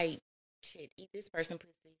you might, eat this person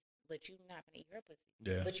pussy, but you're not going to eat her pussy.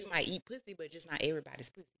 Yeah. But you might eat pussy, but just not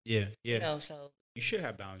everybody's pussy. Yeah. You know, so. You should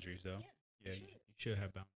have boundaries, though. Yeah, you should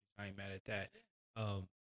have boundaries. I ain't mad at that.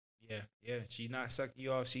 Yeah. She's not sucking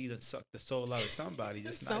you off. She done sucked the soul out of somebody.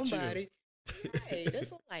 Just not somebody. you. Right.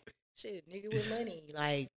 That's what, like, nigga with money,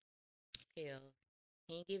 like, hell,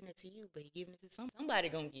 he ain't giving it to you, but he giving it to somebody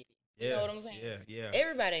gonna get it. You know what I'm saying? Yeah.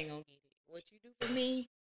 Everybody ain't gonna get it. What you do for me,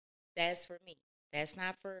 that's for me. That's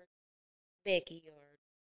not for Becky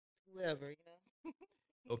or whoever, you know?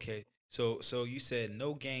 Okay. So you said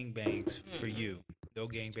no gangbangs for you. No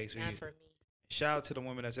gangbangs for you. Not for me. Shout out to the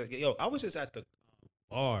woman that said, yo, I was just at the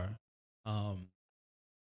bar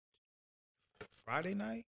Friday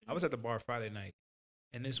night. I was at the bar Friday night,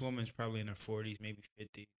 and this woman's probably in her 40s, maybe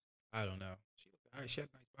 50s. I don't know. She had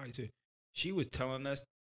a nice body too. she was telling us,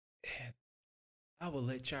 man, I will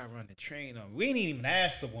let y'all run the train on. We didn't even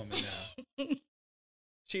ask the woman now.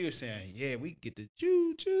 She was saying, yeah, we get the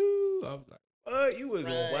choo choo. I was like, what? You was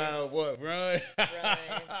a wild what? Run.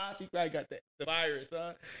 She probably got the virus,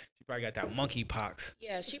 huh? She probably got that monkey pox.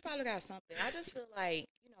 Yeah, she probably got something. I just feel like,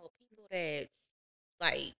 people that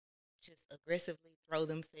like just aggressively throw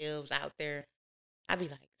themselves out there, I be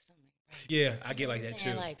like, something right. Yeah, I get like that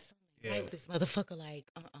too. Like, something right with this motherfucker, like,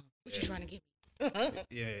 what you trying to get me?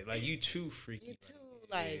 Yeah, like you too freaky. You too,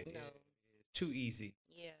 like, no. Too easy.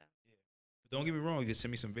 Yeah. Don't get me wrong. You can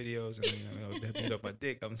send me some videos and beat up my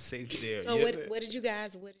dick. I'm safe there. So what did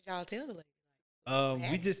y'all tell the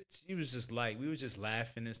lady? She was just like, we were just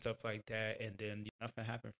laughing and stuff like that, and then nothing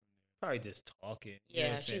happened from there. Probably just talking.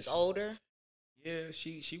 Yeah, she's older. Yeah,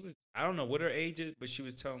 she was. I don't know what her age is, but she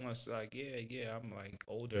was telling us like, yeah, I'm like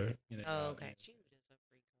older. Oh, okay. She was just a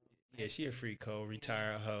freak hoe. Yeah, she a freak hoe,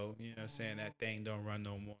 retired hoe. You know what I'm saying? That thing don't run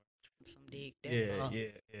no more. Some dick. Yeah.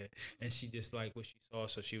 And she just like what she saw,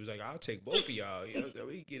 so she was like, "I'll take both of y'all.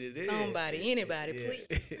 We get it in. Anybody,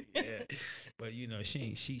 please." Yeah, but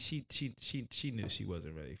she knew she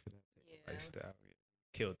wasn't ready for that lifestyle.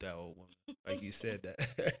 Killed that old woman, like you said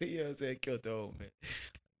that. You know what I'm saying? Killed the old man.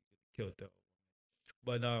 Killed the old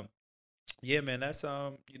woman. But yeah, man, that's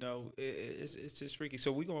it's just freaky.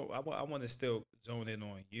 So I want to still zone in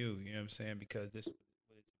on you. You know what I'm saying? Because this.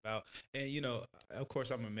 About and of course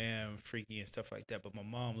I'm a man, freaky and stuff like that. But my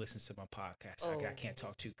mom listens to my podcast. Oh. I can't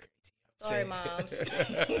talk too crazy. Sorry, moms.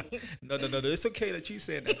 No. It's okay that you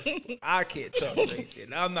saying that. I can't talk crazy,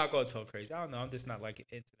 and I'm not gonna talk crazy. I don't know. I'm just not like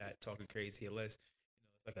into that talking crazy unless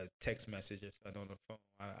it's like a text message or something on the phone.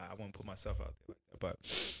 I won't put myself out there like that. But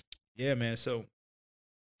yeah, man. So, all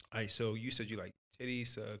right. So you said you like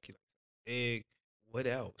titties, you like egg. What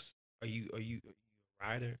else? Are you a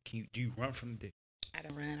rider? Do you run from the dick? I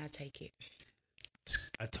don't run. I take it.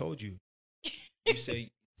 I told you. You say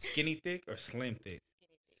skinny thick or slim thick?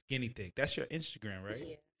 Skinny thick. That's your Instagram, right?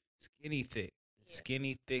 Yeah. Skinny thick. Yeah.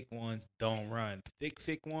 Skinny thick ones don't run.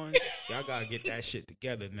 Thick ones, y'all gotta get that shit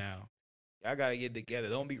together now. Y'all gotta get together.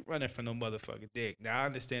 Don't be running for no motherfucking dick. Now I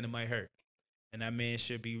understand it might hurt, and that man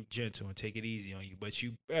should be gentle and take it easy on you. But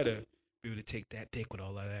you better be able to take that dick with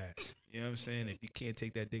all that ass. You know what I'm saying? If you can't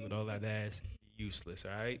take that dick with all that ass, you're useless.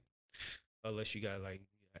 All right. Unless you got like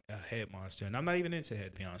a head monster. And I'm not even into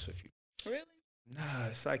head, to be honest with you. Really? Nah,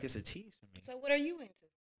 it's like it's a tease for me. So what are you into?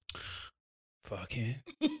 Fucking.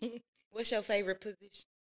 What's your favorite position?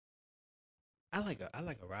 I like a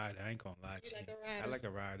rider. I ain't gonna lie to you. Like a rider? I like a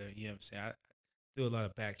rider. You know what I'm saying? I do a lot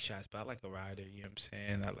of back shots, but I like a rider. You know what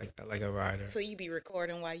I'm saying? I like a rider. So you be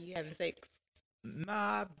recording while you having sex?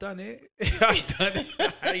 Nah, I've done it. I've done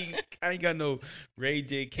it. I ain't got no Ray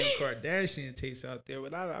J, Kim Kardashian taste out there,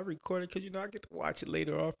 but I record it because I get to watch it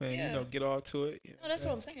later off and get all to it. No, that's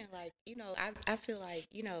what I'm saying. Like I feel like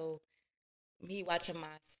me watching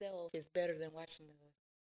myself is better than watching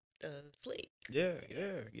the flick. Yeah.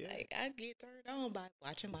 Like I get turned on by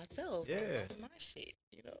watching myself. Yeah, watching my shit.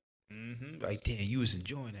 Mm-hmm. Like damn, you was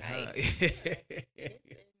enjoying it,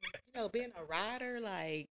 huh? Being a rider,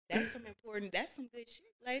 like. That's some good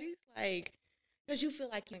shit, ladies. Like, because you feel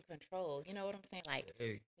like you're in control. You know what I'm saying? Like,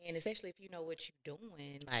 and especially if you know what you're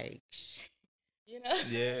doing, like,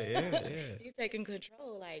 Yeah. You're taking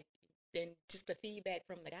control. Like, then just the feedback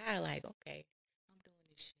from the guy, like, okay, I'm doing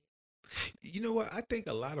this shit. You know what? I think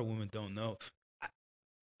a lot of women don't know.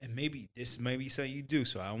 And maybe this may be something you do,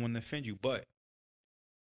 so I don't want to offend you, but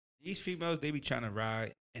these females, they be trying to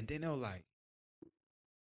ride, and then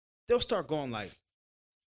they'll start going like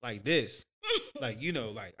this. Like,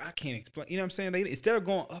 like I can't explain. You know what I'm saying? They instead of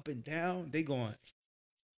going up and down, they going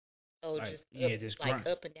just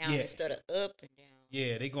up and down instead of up and down.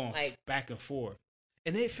 Yeah, they going like, back and forth.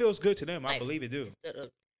 And it feels good to them. I believe it do. Instead of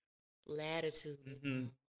latitude. Mm-hmm.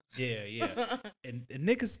 Yeah. and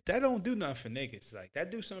niggas, that don't do nothing for niggas. Like that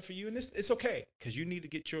do something for you, and it's okay because you need to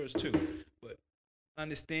get yours too. But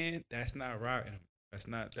understand that's not riding.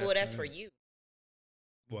 That's for you.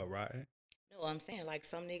 What, riding? No, I'm saying like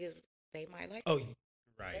some niggas they might like. Oh,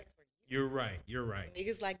 right. That's for you. You're right.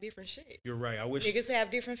 Niggas like different shit. You're right. I wish niggas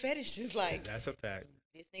have different fetishes. Like that's a fact.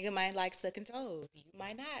 This nigga might like sucking toes. You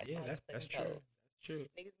might not. Yeah, like that's true. Toes. That's true.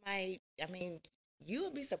 Niggas might. I mean, you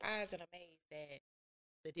would be surprised and amazed at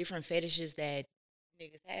the different fetishes that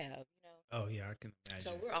niggas have. Oh yeah, I can imagine.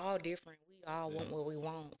 So we're all different. We all want what we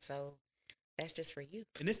want. So. That's just for you.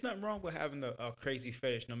 And there's nothing wrong with having a crazy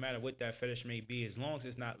fetish, no matter what that fetish may be, as long as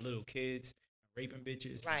it's not little kids raping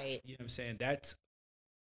bitches. Right. You know what I'm saying?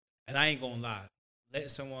 And I ain't gonna lie, letting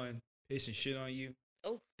someone piss and shit on you,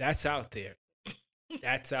 that's out there.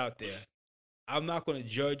 That's out there. I'm not gonna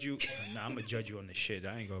judge you. Nah, I'm gonna judge you on the shit.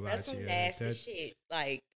 I ain't gonna lie That's to some you. nasty shit.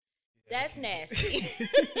 Like, that's nasty.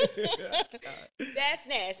 That's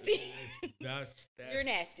nasty. That's You're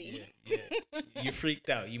nasty. Yeah. You freaked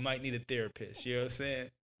out. You might need a therapist. You know what I'm saying?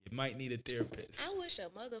 You might need a therapist. I wish a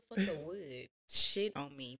motherfucker would shit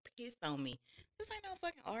on me, piss on me. This ain't no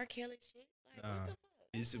fucking R. Kelly shit. Like, what the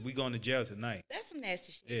fuck? We going to jail tonight. That's some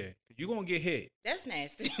nasty shit. Yeah. You gonna get hit. That's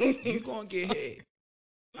nasty. You gonna get hit.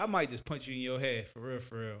 I might just punch you in your head, for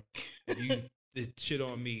real. If you did shit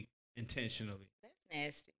on me intentionally. That's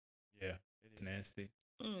nasty. Yeah, it is nasty.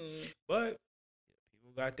 But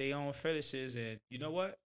people got their own fetishes, and you know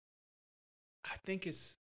what? I think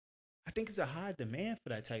it's a high demand for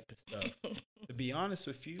that type of stuff. To be honest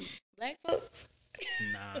with you. Black folks?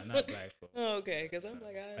 Nah, not black folks. Oh, okay, because I'm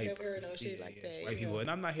like, I never heard no shit like that. White people, and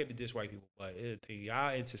I'm not here to diss white people, but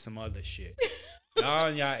y'all into some other shit.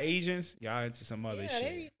 y'all Asians, y'all into some other shit. Yeah,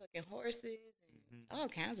 they be fucking horses and all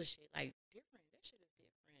kinds of shit. Like, different. That shit is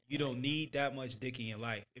different. You don't need that much dick in your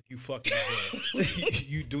life if you fucking good.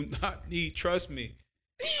 You do not need, trust me.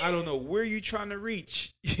 I don't know where you trying to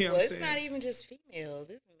reach. You know what I'm saying? It's not even just females.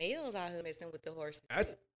 It's males out here messing with the horses.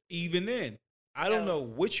 Even then, I don't know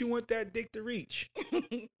what you want that dick to reach.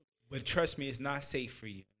 But trust me, it's not safe for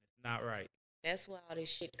you. It's not right. That's where all this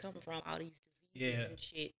shit come from, all these diseases and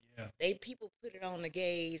shit. Yeah. People put it on the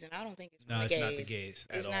gays, and I don't think it's no, the it's gays. not the gays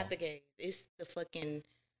at all. It's not the gays. It's the fucking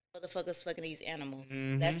motherfuckers fucking these animals.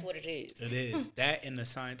 Mm-hmm. That's what it is. It is. That and the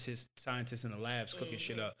scientists in the labs cooking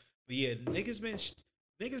shit up. But yeah, niggas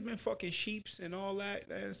been fucking sheeps and all that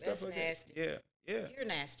and stuff. That's like nasty. that. Yeah. You're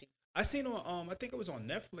nasty. I seen on I think it was on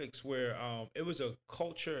Netflix where it was a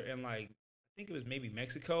culture in like I think it was maybe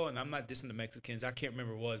Mexico, and I'm not dissing the Mexicans. I can't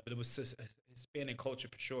remember what it was, but it was a Hispanic culture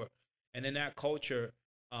for sure. And in that culture,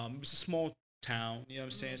 it was a small town, you know what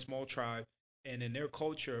I'm saying, small tribe. And in their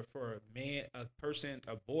culture, for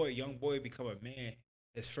a young boy become a man,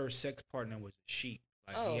 his first sex partner was a sheep.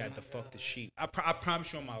 Like he had to fuck the sheep. I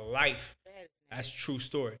promise you on my life, that's true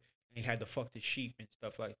story. And he had to fuck the sheep and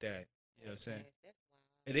stuff like that. You know what I'm saying?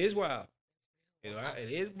 It is wild. You know,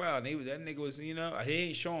 it is wild. That nigga was, he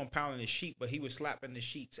ain't showing pounding the sheep, but he was slapping the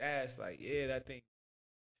sheep's ass like, yeah, that thing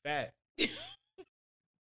fat.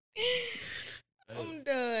 I'm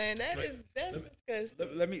done. That's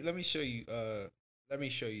disgusting. Let me show you. Let me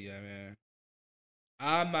show you that, man.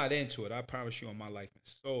 I'm not into it. I promise you on my life and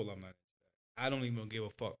soul, I'm not into that. I don't even give a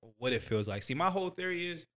fuck what it feels like. See, my whole theory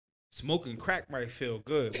is smoking crack might feel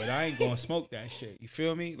good, but I ain't gonna smoke that shit. You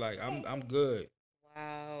feel me? Like I'm good.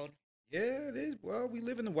 Wow. Yeah, it is. Well, we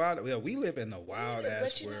live in the wild. Yeah, we live in the wild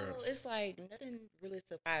ass world. But it's like nothing really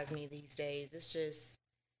surprises me these days. It's just,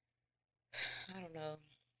 I don't know,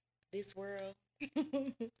 this world.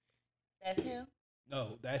 That's him?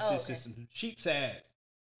 No, that's just some sheep's ass.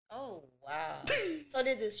 Oh, wow. So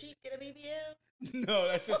did the sheep get a BBL? No,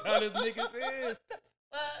 that's just how this niggas is.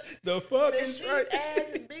 The fuck is sheep right. ass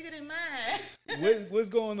is bigger than mine. What's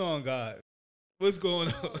going on, God? What's going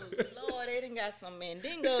on? Oh, Lord, they done got some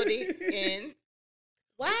mandingo dick in.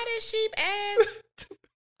 Why this sheep ass?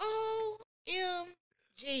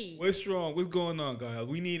 OMG. What's wrong? What's going on, God?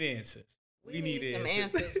 We need answers. We need some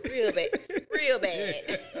answers real bad. Real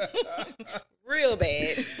bad. Real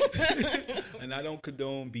bad. And I don't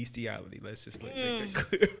condone bestiality. Let's just make that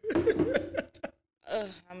clear.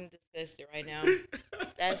 I'm disgusted right now.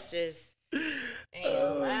 That's just,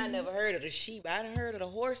 damn, I never heard of the sheep. I done heard of the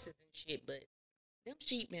horses and shit, but them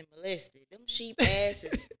sheep been molested. Them sheep ass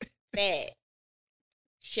is fat,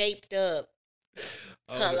 shaped up,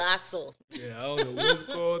 colossal. Yeah, I don't know what's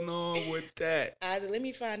going on with that. I said, let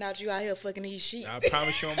me find out you out here fucking these sheep. I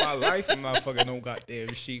promise you on my life, I'm not fucking no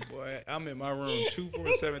goddamn sheep, boy. I'm in my room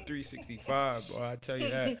 247 365, boy. I tell you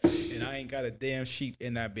that, and I ain't got a damn sheep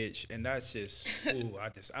in that bitch, and that's just, ooh,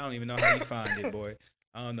 I don't even know how you find it, boy.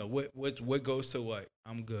 I don't know what goes to what.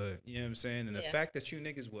 I'm good. You know what I'm saying? And the fact that you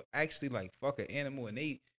niggas will actually like fuck an animal and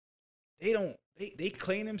they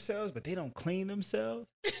clean themselves, but they don't clean themselves.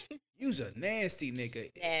 You's a nasty nigga.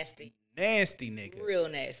 Nasty nigga. Real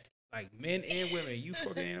nasty. Like men and women, you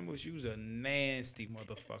fucking animals, you's a nasty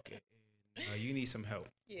motherfucker. You need some help.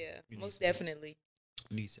 Yeah, most definitely.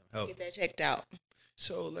 You need some help. Get that checked out.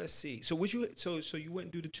 So let's see. So would you? So you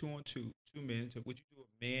wouldn't do the 2-on-2, two men. So would you do a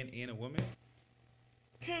man and a woman?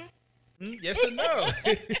 Yes or no?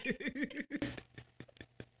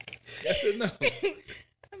 Yes or no?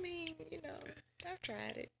 I mean, I've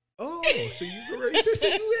tried it. Oh, so you've already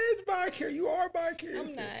said you is bi-curious. You are bi-curious.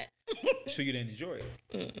 I'm not. So you didn't enjoy it?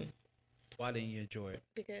 Mm-mm. Why didn't you enjoy it?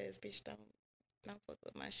 Because bitch don't fuck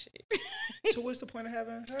with my shit. So what's the point of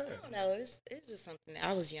having her? I don't know. It's just something.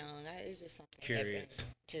 I was young. It's just something. Curious.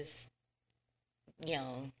 Happened. Just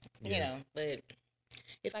young, but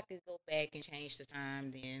if I could go back and change the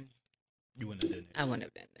time, then You wouldn't have done it. I wouldn't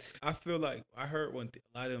have done that. I feel like I heard when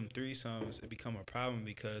a lot of them threesomes, it become a problem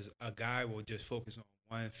because a guy will just focus on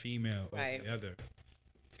one female over Right. the other.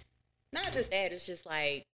 Not just that, it's just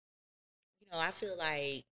like, I feel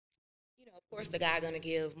like, of course the guy gonna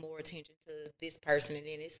give more attention to this person, and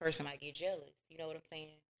then this person might get jealous. You know what I'm saying?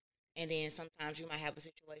 And then sometimes you might have a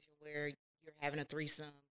situation where you're having a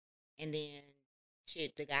threesome, and then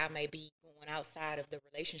shit, the guy may be going outside of the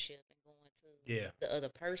relationship and going to the other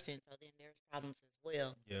person. So then there's problems as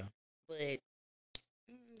well. Yeah. But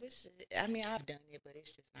I've done it, but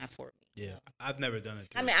it's just not for me. Yeah. I've never done it.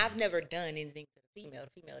 I've never done anything to the female.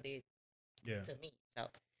 The female did to me. So,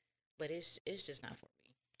 but it's just not for me.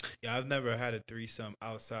 Yeah, I've never had a threesome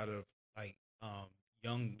outside of like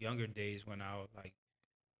younger days when I would like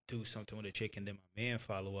do something with a chick and then my man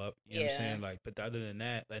follow up. You know what I'm saying? Like, but other than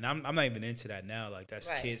that, like I'm not even into that now. Like that's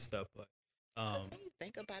kid stuff. But when you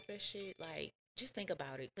think about that shit, like just think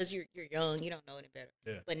about it, because you're young, you don't know any better.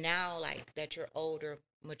 Yeah. But now, like that, you're older,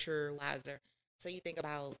 mature, wiser. So you think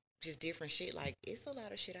about just different shit. Like it's a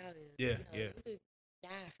lot of shit out here. Yeah, You could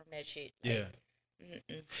die from that shit. Like, yeah.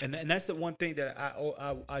 And that's the one thing that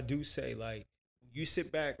I do say, like you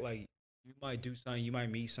sit back, like you might do something, you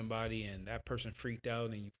might meet somebody and that person freaked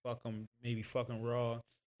out and you fuck them, maybe fucking raw,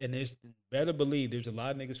 and there's better believe there's a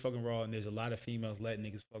lot of niggas fucking raw and there's a lot of females letting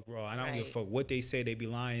niggas fuck raw. I don't give a fuck what they say, they be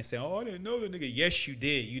lying and saying, oh, I didn't know the nigga. Yes, you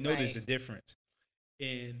did. You know there's a difference.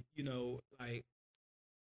 And like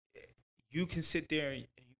you can sit there and you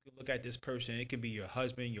can look at this person, it can be your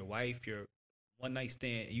husband, your wife, your one night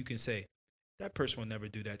stand, and you can say, that person will never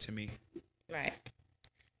do that to me. Right.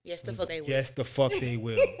 Yes, the fuck they will. Yes, the fuck they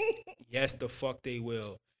will. Yes, the fuck they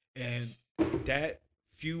will. And that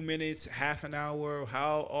few minutes, half an hour,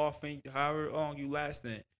 however long you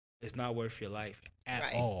lasting, it's not worth your life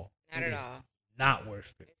at all. Not at all. Not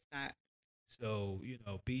worth it. It's not. So,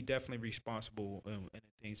 be definitely responsible in the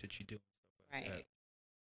things that you do. Like that.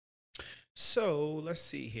 So, let's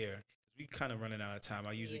see here. We kind of running out of time.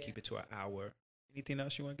 I usually keep it to an hour. Anything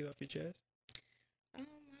else you want to get off your chest?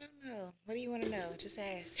 I don't know. What do you want to know? Just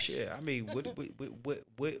ask. Shit, I mean,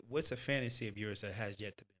 what's a fantasy of yours that has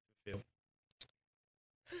yet to be fulfilled?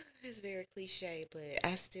 It's very cliche, but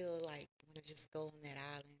I still want to just go on that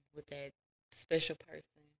island with that special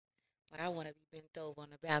person. Like I want to be bent over on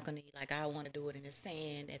the balcony. Like I want to do it in the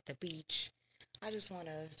sand at the beach. I just want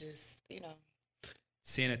to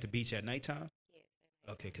Sand at the beach at nighttime?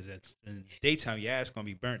 Yeah. Okay, because that's in the daytime, your ass gonna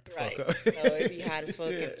be burnt the fuck up. So it'd be hot as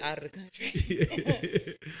fuck out of the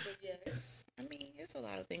country. But yes, it's a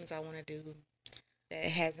lot of things I want to do that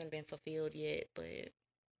hasn't been fulfilled yet. But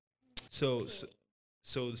so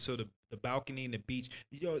the balcony and the beach.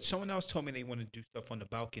 Someone else told me they want to do stuff on the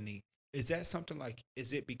balcony. Is that something like?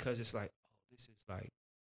 Is it because it's like, oh,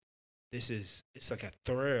 it's like a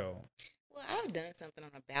thrill? Well, I've done something on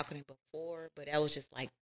a balcony before, but that was just like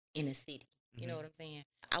in a city. You know what I'm saying?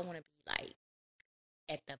 I want to be like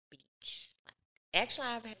at the beach. Like, actually,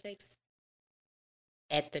 I've had sex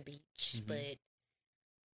at the beach, but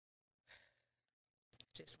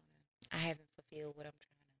I haven't fulfilled what I'm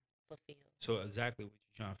trying to fulfill. So exactly what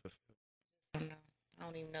you're trying to fulfill? I don't know. I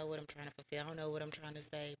don't even know what I'm trying to fulfill. I don't know what I'm trying to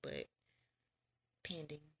say, but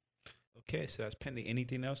pending. Okay, so that's pending.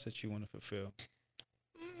 Anything else that you want to fulfill?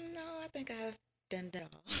 No, I think I've done it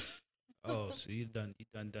all. Oh, so you done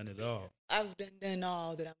it all. I've done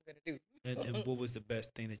all that I'm gonna do. And what was the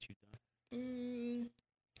best thing that you've done?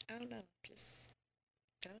 I don't know. Just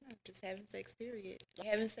having sex. Period. Like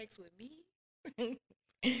having sex with me.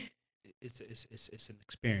 It's an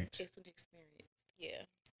experience. It's an experience. Yeah.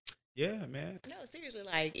 Yeah, man. No, seriously.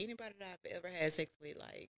 Like anybody that I've ever had sex with,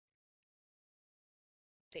 like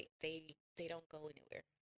they don't go anywhere.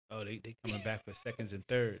 Oh, they coming back for seconds and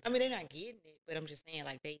thirds. They're not getting it, but I'm just saying,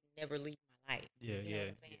 like, they never leave my life. Yeah, you know what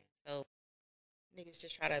I'm saying? So, niggas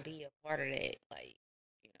just try to be a part of that. Like,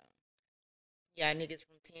 niggas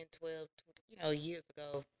from 10, 12, years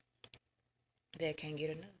ago that can't get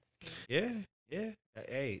enough. Yeah.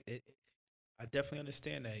 Hey, I definitely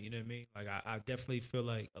understand that. You know what I mean? Like, I definitely feel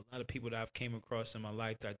like a lot of people that I've came across in my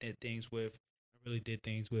life that I did things with,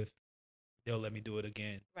 they'll let me do it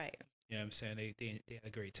again. Right. You know what I'm saying? They had a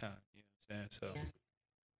great time. You know what I'm saying? So.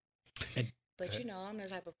 Yeah. But, I'm the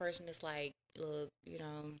type of person that's like, look, you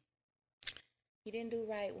didn't do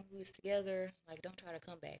right when we was together. Like, don't try to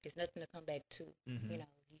come back. There's nothing to come back to. Mm-hmm.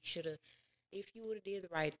 You should have, if you would have did the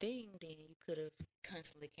right thing, then you could have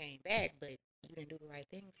constantly came back, but you didn't do the right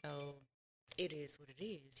thing. So it is what it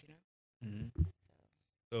is, Mm-hmm.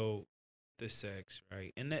 So the sex,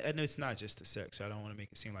 right? And it's not just the sex. I don't want to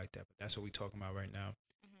make it seem like that, but that's what we're talking about right now.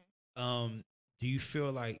 Do you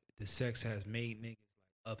feel like the sex has made niggas like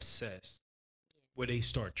obsessed, where they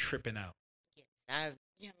start tripping out? Yes, I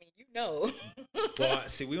mean, you know. Well,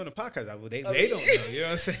 see, we on the podcast. They Oh, they don't know. You know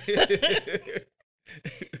what I'm saying?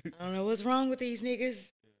 I don't know what's wrong with these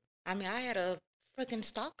niggas. I mean, I had a fucking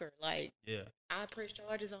stalker. Like, Yeah. I pressed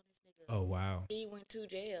charges on this nigga. Oh wow. He went to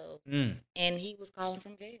jail, Mm. and he was calling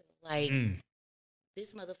from jail. Like,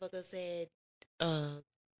 this motherfucker said,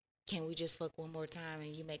 can we just fuck one more time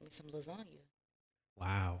and you make me some lasagna?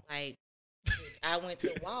 Wow. Like, I went to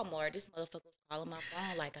Walmart. This motherfucker was calling my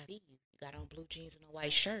phone like, I see you. You got on blue jeans and a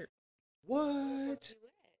white shirt. What?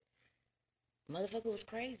 Motherfucker was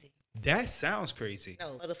crazy. That sounds crazy.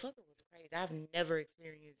 No, motherfucker was crazy. I've never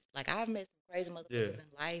experienced, like, I've met some crazy motherfuckers in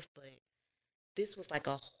life, but this was like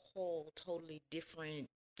a whole totally different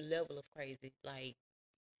level of crazy. Like,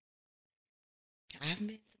 I've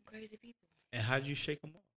met some crazy people. And how did you shake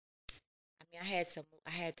them off? I mean, I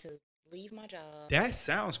had to leave my job. That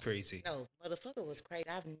sounds crazy. No, motherfucker was crazy.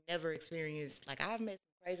 I've never experienced, like, I've met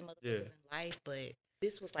some crazy motherfuckers in life, but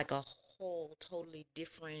this was like a whole totally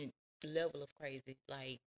different level of crazy.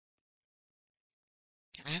 Like,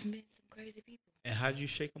 I've met some crazy people. And how did you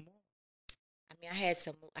shake them off? I mean,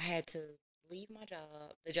 I had to leave my job,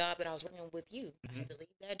 the job that I was working with you. I had to leave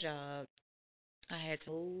that job. I had to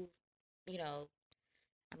move, you know.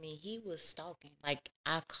 I mean, he was stalking. Like,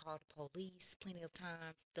 I called the police plenty of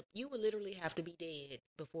times. You would literally have to be dead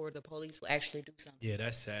before the police would actually do something. Yeah,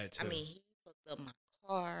 that's sad too. I mean, he fucked up my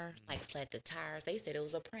car, like flat the tires. They said it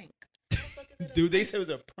was a prank. Dude, they said it was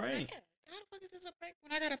a prank. Like, how the fuck is this a prank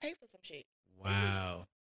when I gotta pay for some shit? Wow.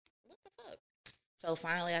 What the fuck? So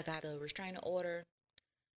finally, I got a restraining order.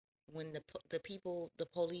 When the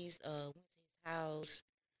police went to his house,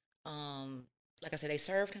 like I said, they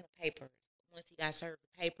served him the papers. Once he got served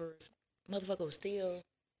the papers, motherfucker was still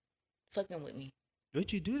fucking with me.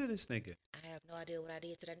 What'd you do to this nigga? I have no idea what I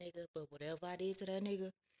did to that nigga, but whatever I did to that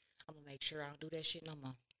nigga, I'm gonna make sure I don't do that shit no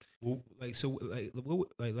more. Well,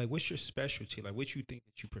 what's your specialty? Like, what you think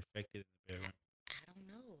that you perfected in the bedroom? I don't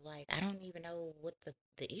know. Like, I don't even know what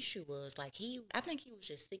the issue was. Like, I think he was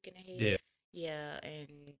just sick in the head. Yeah. Yeah, and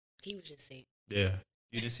he was just sick. Yeah.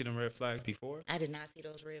 You didn't see them red flags before? I did not see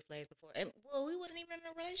those red flags before. And, well, we wasn't even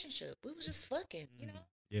in a relationship. We was just fucking, you know?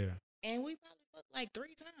 Yeah. And we probably fucked like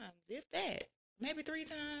 3 times, if that. Maybe 3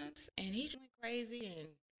 times. And he just went crazy. And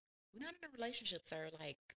we're not in a relationship, sir.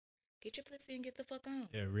 Like, get your pussy and get the fuck on.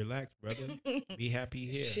 Yeah, relax, brother. Be happy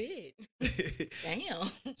here. Shit.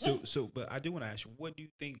 Damn. But I do want to ask you, what do you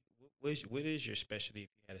think, what is your specialty if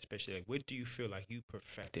you had a specialty? Like, what do you feel like you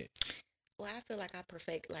perfected? Well, I feel like I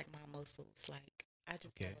perfect, like, my muscles. Like, I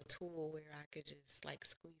just have a tool where I could just, like,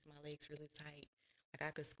 squeeze my legs really tight. Like,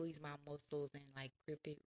 I could squeeze my muscles and, like, grip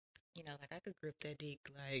it. You know, like, I could grip that dick,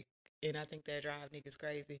 like, and I think that drive niggas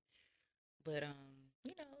crazy. But,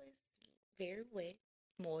 you know, it's very wet,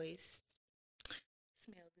 moist,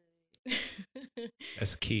 smell good.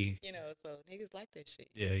 That's key. You know, so niggas like that shit.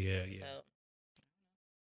 Yeah. So,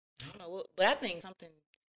 I don't know what, but I think something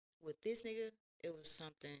with this nigga, it was some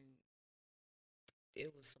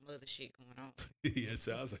other shit going on. Yeah, it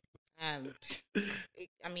sounds like.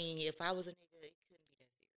 I mean, if I was a nigga, it couldn't be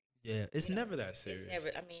that serious. Yeah, it's never that serious. It's never.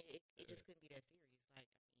 I mean, it just couldn't be that serious. Like,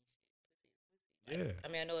 I mean, shit, pussy. Like, I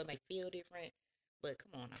mean, I know it might feel different, but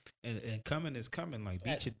come on now. And coming is coming. Like,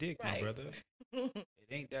 beat your dick, my brother. It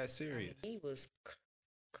ain't that serious. I mean, he was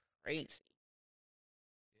crazy.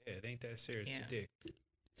 Yeah, it ain't that serious. It's a dick.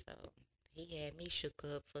 So he had me shook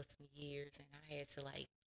up for some years, and I had to, like,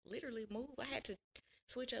 literally move. I had to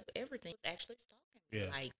switch up everything. He was actually stalking me. Yeah.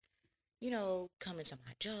 Like, you know, coming to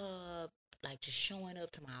my job, like, just showing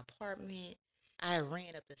up to my apartment. I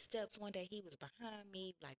ran up the steps one day. He was behind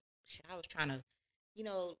me. Like, shit, I was trying to, you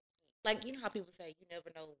know, like, you know how people say you never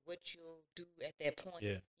know what you'll do at that point.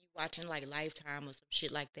 Yeah. You watching, like, Lifetime or some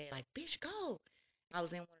shit like that. Like, bitch, go. I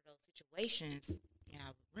was in one of those situations, and I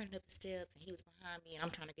was running up the steps, and he was behind me, and I'm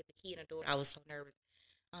trying to get the key in the door. I was so nervous.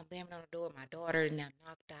 I'm bamming on the door. My daughter now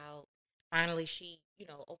knocked out. Finally, she, you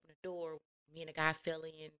know, opened the door. Me and the guy fell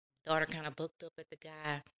in. Daughter kind of booked up at the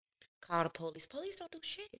guy. Called the police. Police don't do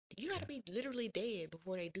shit. You got to be literally dead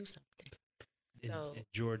before they do something. In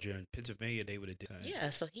Georgia and Pennsylvania, they would have done. Yeah,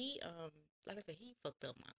 so he, like I said, he fucked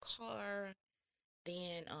up my car.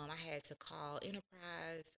 Then I had to call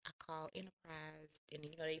Enterprise. I called Enterprise, and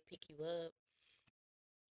you know they pick you up.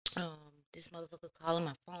 This motherfucker calling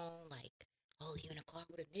my phone like, "Oh, you in a car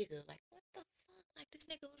with a nigga?" Like, what the fuck? Like, this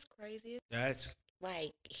nigga was crazy. That's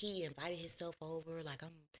like, he invited himself over. Like,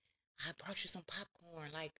 I brought you some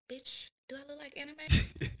popcorn. Like, bitch, Do I look like anime?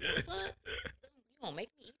 Fuck. You gonna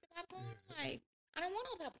make me eat the popcorn? Like, I don't want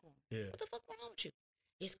no popcorn. Yeah. What the fuck wrong with you?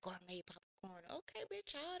 It's gourmet popcorn. Okay,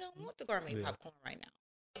 bitch, I don't want the gourmet popcorn right now.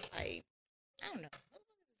 Like, I don't know.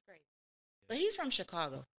 Motherfuckers is crazy. But he's from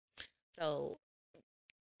Chicago. So,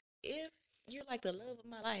 if you're like the love of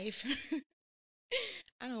my life,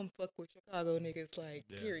 I don't fuck with Chicago niggas, like,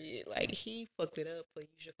 period. Like, he fucked it up for you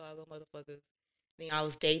Chicago motherfuckers. Then I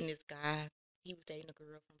was dating this guy. He was dating a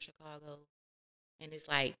girl from Chicago. And it's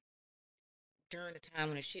like, during the time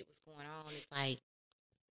when the shit was going on, it's like,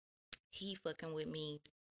 he fucking with me,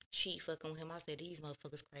 she fucking with him. I said, these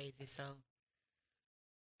motherfuckers crazy, so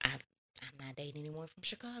I'm not dating anyone from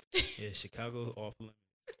Chicago. Yeah, Chicago's off limits.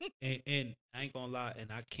 And I ain't gonna lie,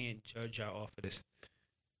 and I can't judge y'all off of this.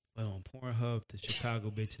 But on Pornhub, the Chicago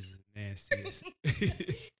bitches is nastiest.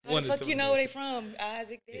 How the fuck you know where they from,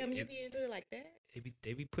 Isaac? Damn, you be into it like that?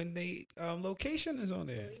 They be putting their locations on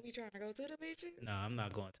there. So you be trying to go to the bitches? Nah, I'm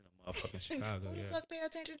not going to no motherfucking Chicago. Who the fuck pay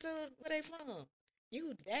attention to where they from?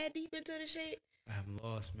 You that deep into the shit? I'm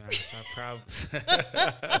lost, man. I probably.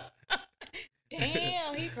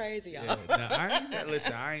 Damn, he crazy, y'all. Yeah,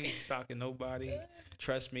 listen, I ain't stalking nobody.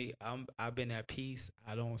 Trust me, I've been at peace.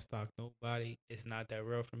 I don't stalk nobody. It's not that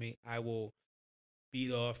real for me. I will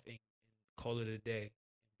beat off and call it a day and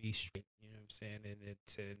be straight. You know what I'm saying? And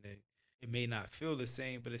it may not feel the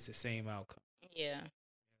same, but it's the same outcome. Yeah. You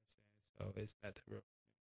know what I'm saying? So it's not that real.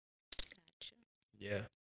 Gotcha. Yeah.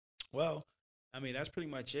 Well, I mean, that's pretty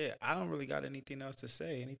much it. I don't really got anything else to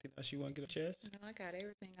say. Anything else you want to get off your chest? No, I got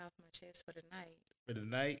everything off my chest for the night. For the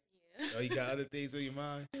night? Yeah. Oh, you got other things on your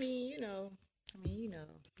mind? I mean, you know.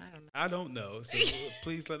 I don't know. I don't know. So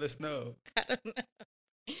please let us know. I don't know.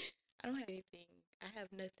 I don't have anything. I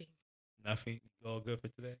have nothing. Nothing? All good for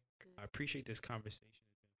today? Good. I appreciate this conversation. It's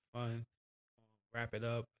been fun. Wrap it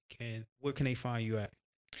up. Where can they find you at?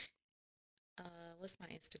 What's my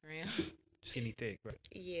Instagram? Skinny Thick, right?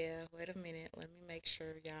 Yeah, wait a minute. Let me make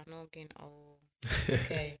sure y'all know I'm getting old.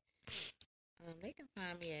 Okay. They can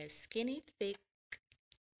find me at Skinny Thick.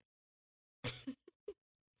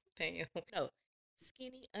 Damn. No,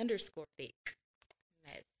 Skinny _ Thick.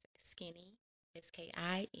 That's Skinny, SKINNY _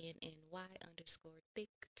 Thick,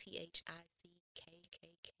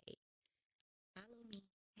 THICKKK. Follow me.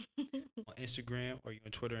 On Instagram, or you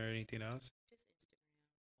on Twitter or anything else? Just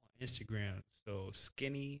Instagram. On Instagram. So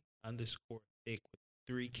Skinny _ Thick with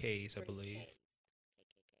 3 Ks, I believe.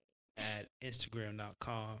 At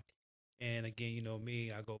Instagram.com. And again, you know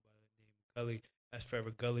me, I go by the name of Gully. That's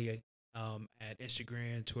Forever Gully. At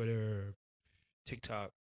Instagram, Twitter,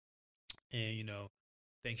 TikTok. And, you know,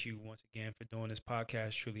 thank you once again for doing this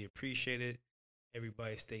podcast. Truly appreciate it.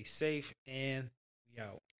 Everybody stay safe, and we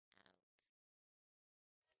out.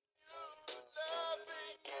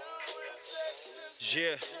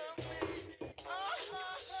 Yeah.